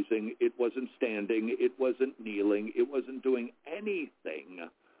wasn't raising, it wasn't standing, it wasn't kneeling, it wasn't doing anything.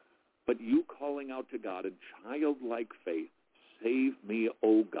 But you calling out to God in childlike faith, save me,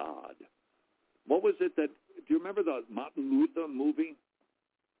 O God. What was it that, do you remember the Martin Luther movie?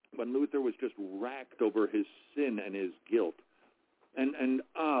 When Luther was just racked over his sin and his guilt. And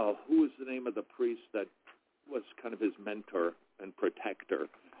who was the name of the priest that was kind of his mentor and protector?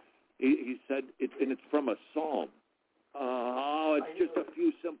 He said, and it's from a psalm. It's just a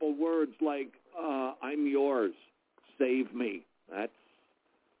few simple words like, I'm yours, save me. That's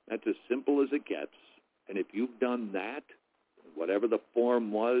as simple as it gets. And if you've done that, whatever the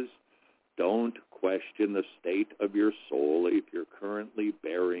form was, don't question the state of your soul if you're currently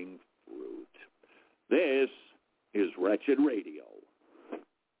bearing fruit. This is Wretched Radio.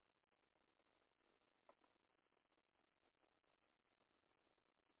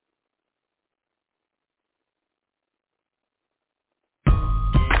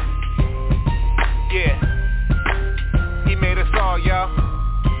 Yeah, he made us all, yo.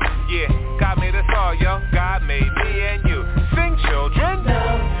 Yeah, God made us all, yo. God made me and you. Sing, children. So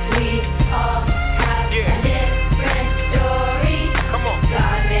we all have a different story. Come on.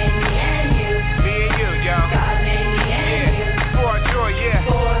 God made me and you. Me and you, yo. God made me and you. For our joy, yeah.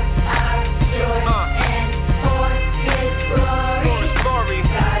 For our joy and for his glory. For his glory.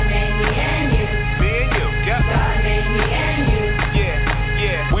 God made me and you. Me and you, yep. God made me and you.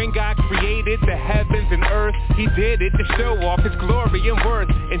 Yeah. When God created the heavens and earth, he did it to show off his glory and worth.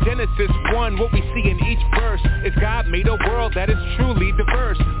 In Genesis 1, what we see in each verse is God made a world that is truly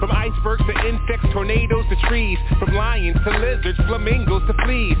diverse. From icebergs to insects, tornadoes to trees, from lions to lizards, flamingos to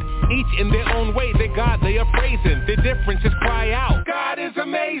fleas. Each in their own way, their God they are praising. Their differences cry out, God is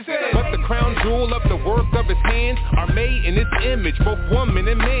amazing. But the crown jewel of the work of his hands are made in his image, both woman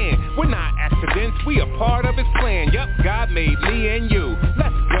and man. We're not accidents, we are part of his plan. Yup, God made me and you.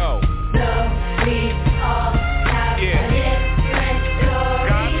 Let's go. So we all have a different story.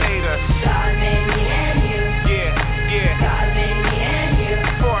 God made us. God made me and you. Yeah. God made me and you.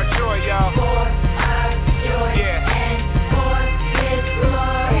 For our joy, y'all. For our joy and for his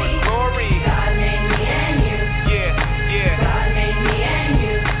glory. For his glory. God made me and you. Yeah. God made me and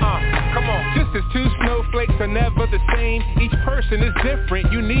you. Come on. Just as two snowflakes are never the same, each person is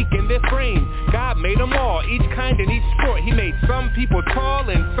different, unique in their frame. God made them all, each kind and each sort. He made some people tall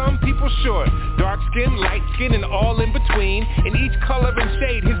and some people short. Dark skin, light skin, and all in between. In each color and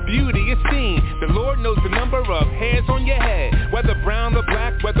shade, his beauty is seen. The Lord knows the number of hairs on your head, whether brown or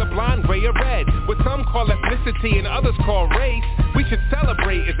black, whether blonde, gray or red. With some call ethnicity and others call race, we should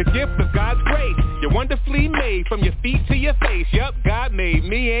celebrate as a gift of God's grace. You're wonderfully made from your feet to your face. Yup, God made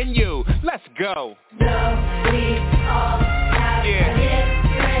me and you. Let's go. We all have a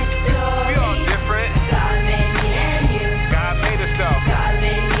different story. We all different. God made me and you. God made us though. God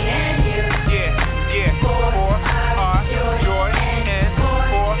made me and you. Yeah. For our joy and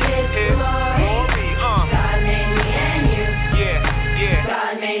for His glory. God made me and you. Yeah.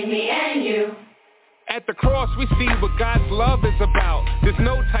 God made me and you. At the cross we see what God's love is about. There's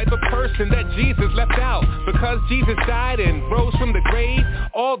no type of person that Jesus left out. Because Jesus died and rose from the grave,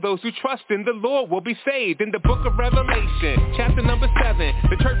 all those who trust in the Lord will be saved. In the book of Revelation, chapter number 7,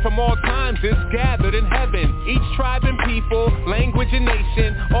 the church from all times is gathered in heaven. Each tribe and people, language and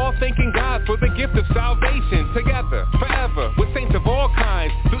nation, all thanking God for the gift of salvation. Together, forever, with saints of all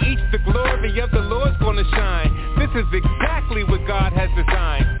kinds, through each the glory of the Lord's gonna shine. This is exactly what God has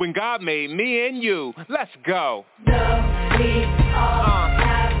designed. When God made me and you, let's go. We all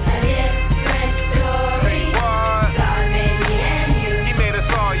have a different story. God made me and you. He made us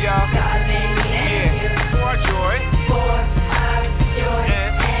all, y'all. God made me and you. For our joy. For our joy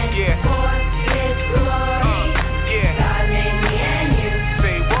and for His glory. God made me and you.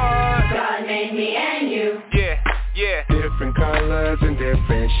 Say what? God made me and you. Yeah. Different colors and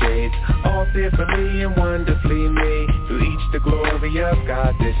different shades, all fearfully and wonderfully made. Through each the glory of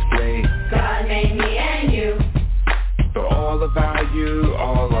God displayed. God made me and you. For all of our you,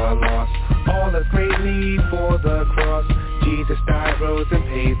 all are lost. All of great need for the cross. Jesus died, rose, and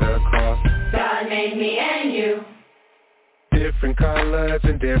paid the cost. God made me and you. Different colors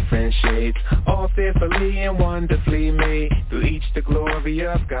and different shades, all fearfully and wonderfully made. Through each the glory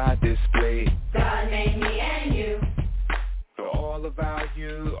of God displayed. God made me and you. For all of our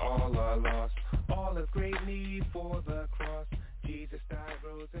you, all are lost. All of great need for the cross. Jesus died,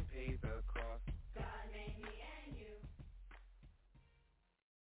 rose, and paid the cost. God made me and you.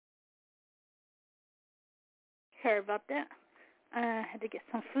 Sorry about that. I had to get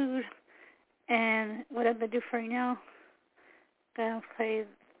some food. And what I'm going to do for you now, I'm going to play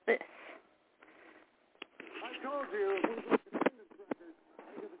this. I told you, if we get the attendance record,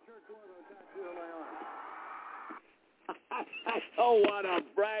 I get the church logo tattooed on my arm. Oh, what a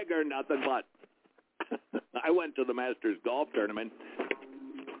bragger, nothing but. I went to the Masters golf tournament.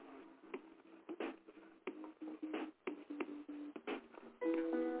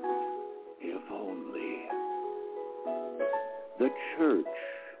 If only the church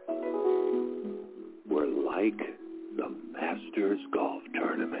were like the Masters golf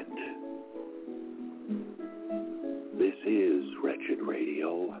tournament. This is Wretched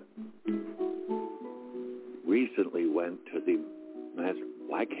Radio. Recently went to the Masters.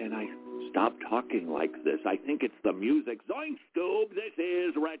 Why can't I stop talking like this? I think it's the music. Zoink, Scoob, this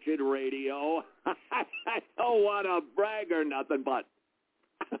is Wretched Radio. Oh, what a bragger, nothing but.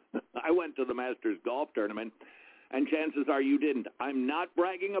 I went to the Masters golf tournament, and chances are you didn't. I'm not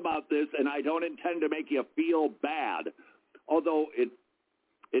bragging about this, and I don't intend to make you feel bad, although it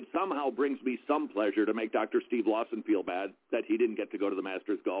somehow brings me some pleasure to make Dr. Steve Lawson feel bad that he didn't get to go to the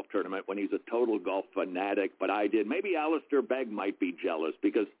Masters golf tournament when he's a total golf fanatic, but I did. Maybe Alistair Begg might be jealous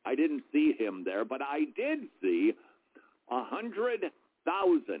because I didn't see him there, but I did see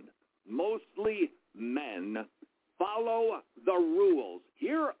 100,000, mostly men, follow the rules.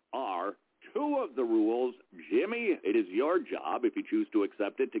 Here are two of the rules. Jimmy, it is your job, if you choose to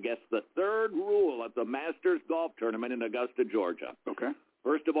accept it, to guess the third rule of the Masters golf tournament in Augusta, Georgia. Okay.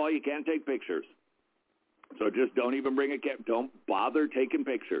 First of all, you can't take pictures. So just don't even bring a camera. Don't bother taking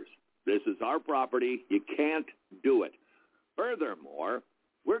pictures. This is our property. You can't do it. Furthermore,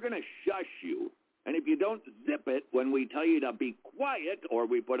 we're going to shush you. And if you don't zip it when we tell you to be quiet or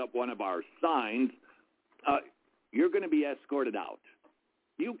we put up one of our signs, you're going to be escorted out.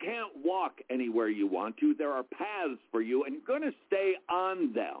 You can't walk anywhere you want to. There are paths for you, and you're going to stay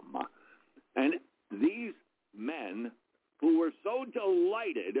on them. And these men who were so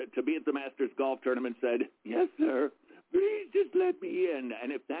delighted to be at the Masters golf tournament said, "Yes, sir, please just let me in."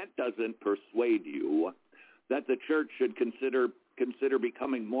 And if that doesn't persuade you that the church should consider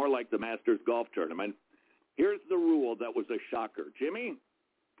becoming more like the Masters golf tournament, here's the rule that was a shocker. Jimmy,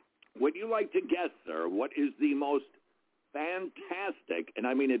 would you like to guess, sir, what is the most fantastic, and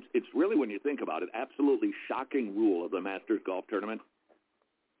I mean it's really, when you think about it, absolutely shocking rule of the Masters golf tournament?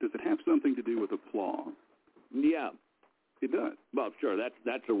 Does it have something to do with applause? Yeah. It does. Well, sure,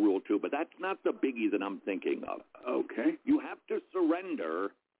 that's a rule too, but that's not the biggie that I'm thinking of. Okay. You have to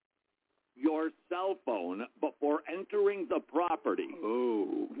surrender your cell phone before entering the property.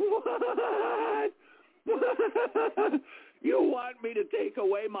 Oh. What? You want me to take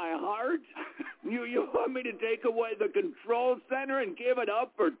away my heart? You want me to take away the control center and give it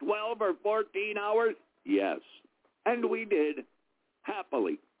up for 12 or 14 hours? Yes. And we did.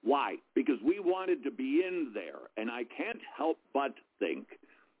 Happily. Why? Because we wanted to be in there. And I can't help but think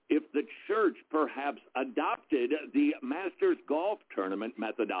if the church perhaps adopted the Masters Golf Tournament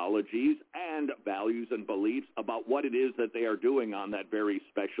methodologies and values and beliefs about what it is that they are doing on that very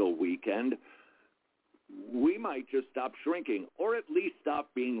special weekend, we might just stop shrinking or at least stop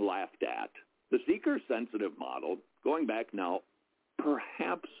being laughed at. The seeker-sensitive model, going back now,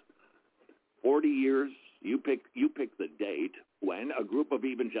 perhaps 40 years, you pick the date, when a group of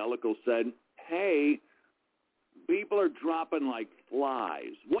evangelicals said, hey, people are dropping like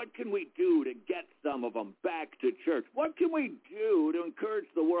flies. What can we do to get some of them back to church? What can we do to encourage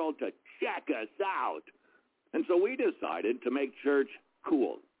the world to check us out? And so we decided to make church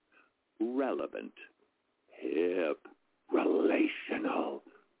cool, relevant, hip, relational,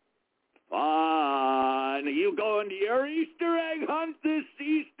 fun. You going to your Easter egg hunt this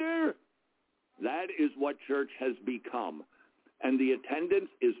Easter? That is what church has become. And the attendance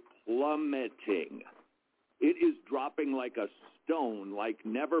is plummeting. It is dropping like a stone like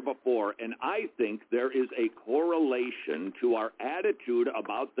never before. And I think there is a correlation to our attitude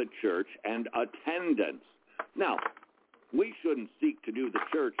about the church and attendance. Now, we shouldn't seek to do the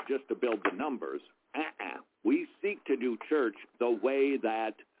church just to build the numbers. We seek to do church the way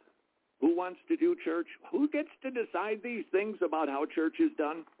that, who wants to do church? Who gets to decide these things about how church is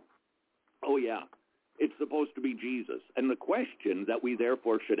done? Oh, yeah. It's supposed to be Jesus. And the question that we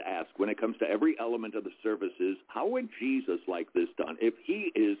therefore should ask when it comes to every element of the service is, how would Jesus like this done? If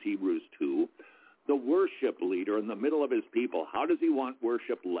he is, Hebrews 2, the worship leader in the middle of his people, how does he want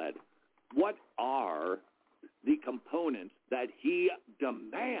worship led? What are the components that he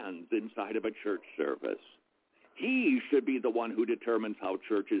demands inside of a church service? He should be the one who determines how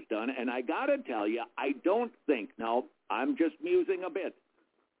church is done. And I got to tell you, I don't think, now I'm just musing a bit,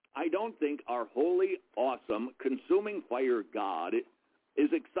 I don't think our holy, awesome, consuming fire God is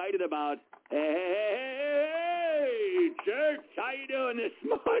excited about, hey, church, how you doing this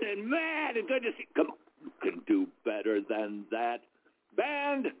morning? Man, it's good to see you. Come on, you can do better than that.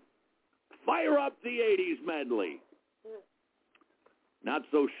 Band, fire up the 80s medley. Not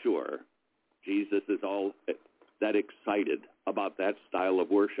so sure Jesus is all that excited about that style of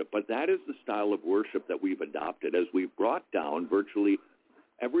worship, but that is the style of worship that we've adopted as we've brought down virtually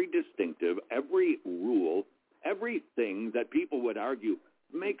every distinctive, every rule, everything that people would argue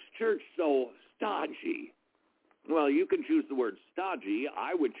makes church so stodgy. Well, you can choose the word stodgy.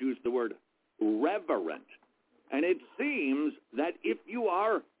 I would choose the word reverent. And it seems that if you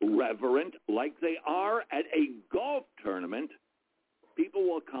are reverent like they are at a golf tournament, people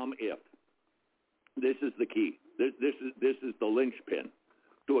will come if. This is the key. This is the linchpin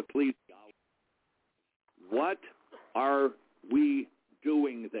to ecclesiology. What are we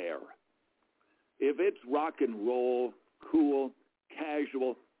doing there? If it's rock and roll, cool,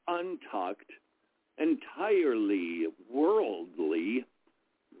 casual, untucked, entirely worldly,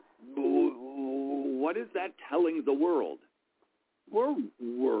 what is that telling the world? We're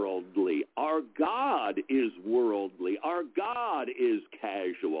worldly. Our God is worldly. Our God is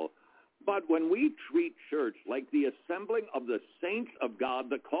casual. But when we treat church like the assembling of the saints of God,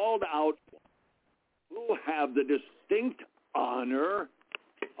 the called out, who have the distinct honor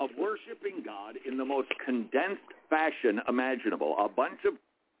of worshiping God in the most condensed fashion imaginable. A bunch of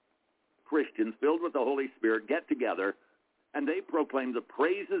Christians filled with the Holy Spirit get together and they proclaim the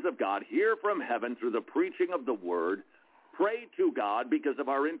praises of God, hear from heaven through the preaching of the word, pray to God because of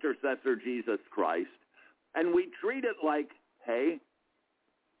our intercessor Jesus Christ, and we treat it like, hey,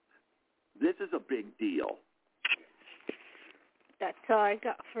 this is a big deal. That's all I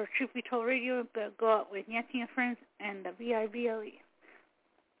got for Truth Be Told Radio. I'm going to go out with Nancy and Friends and the VIBLE.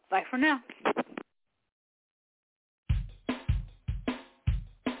 Bye for now.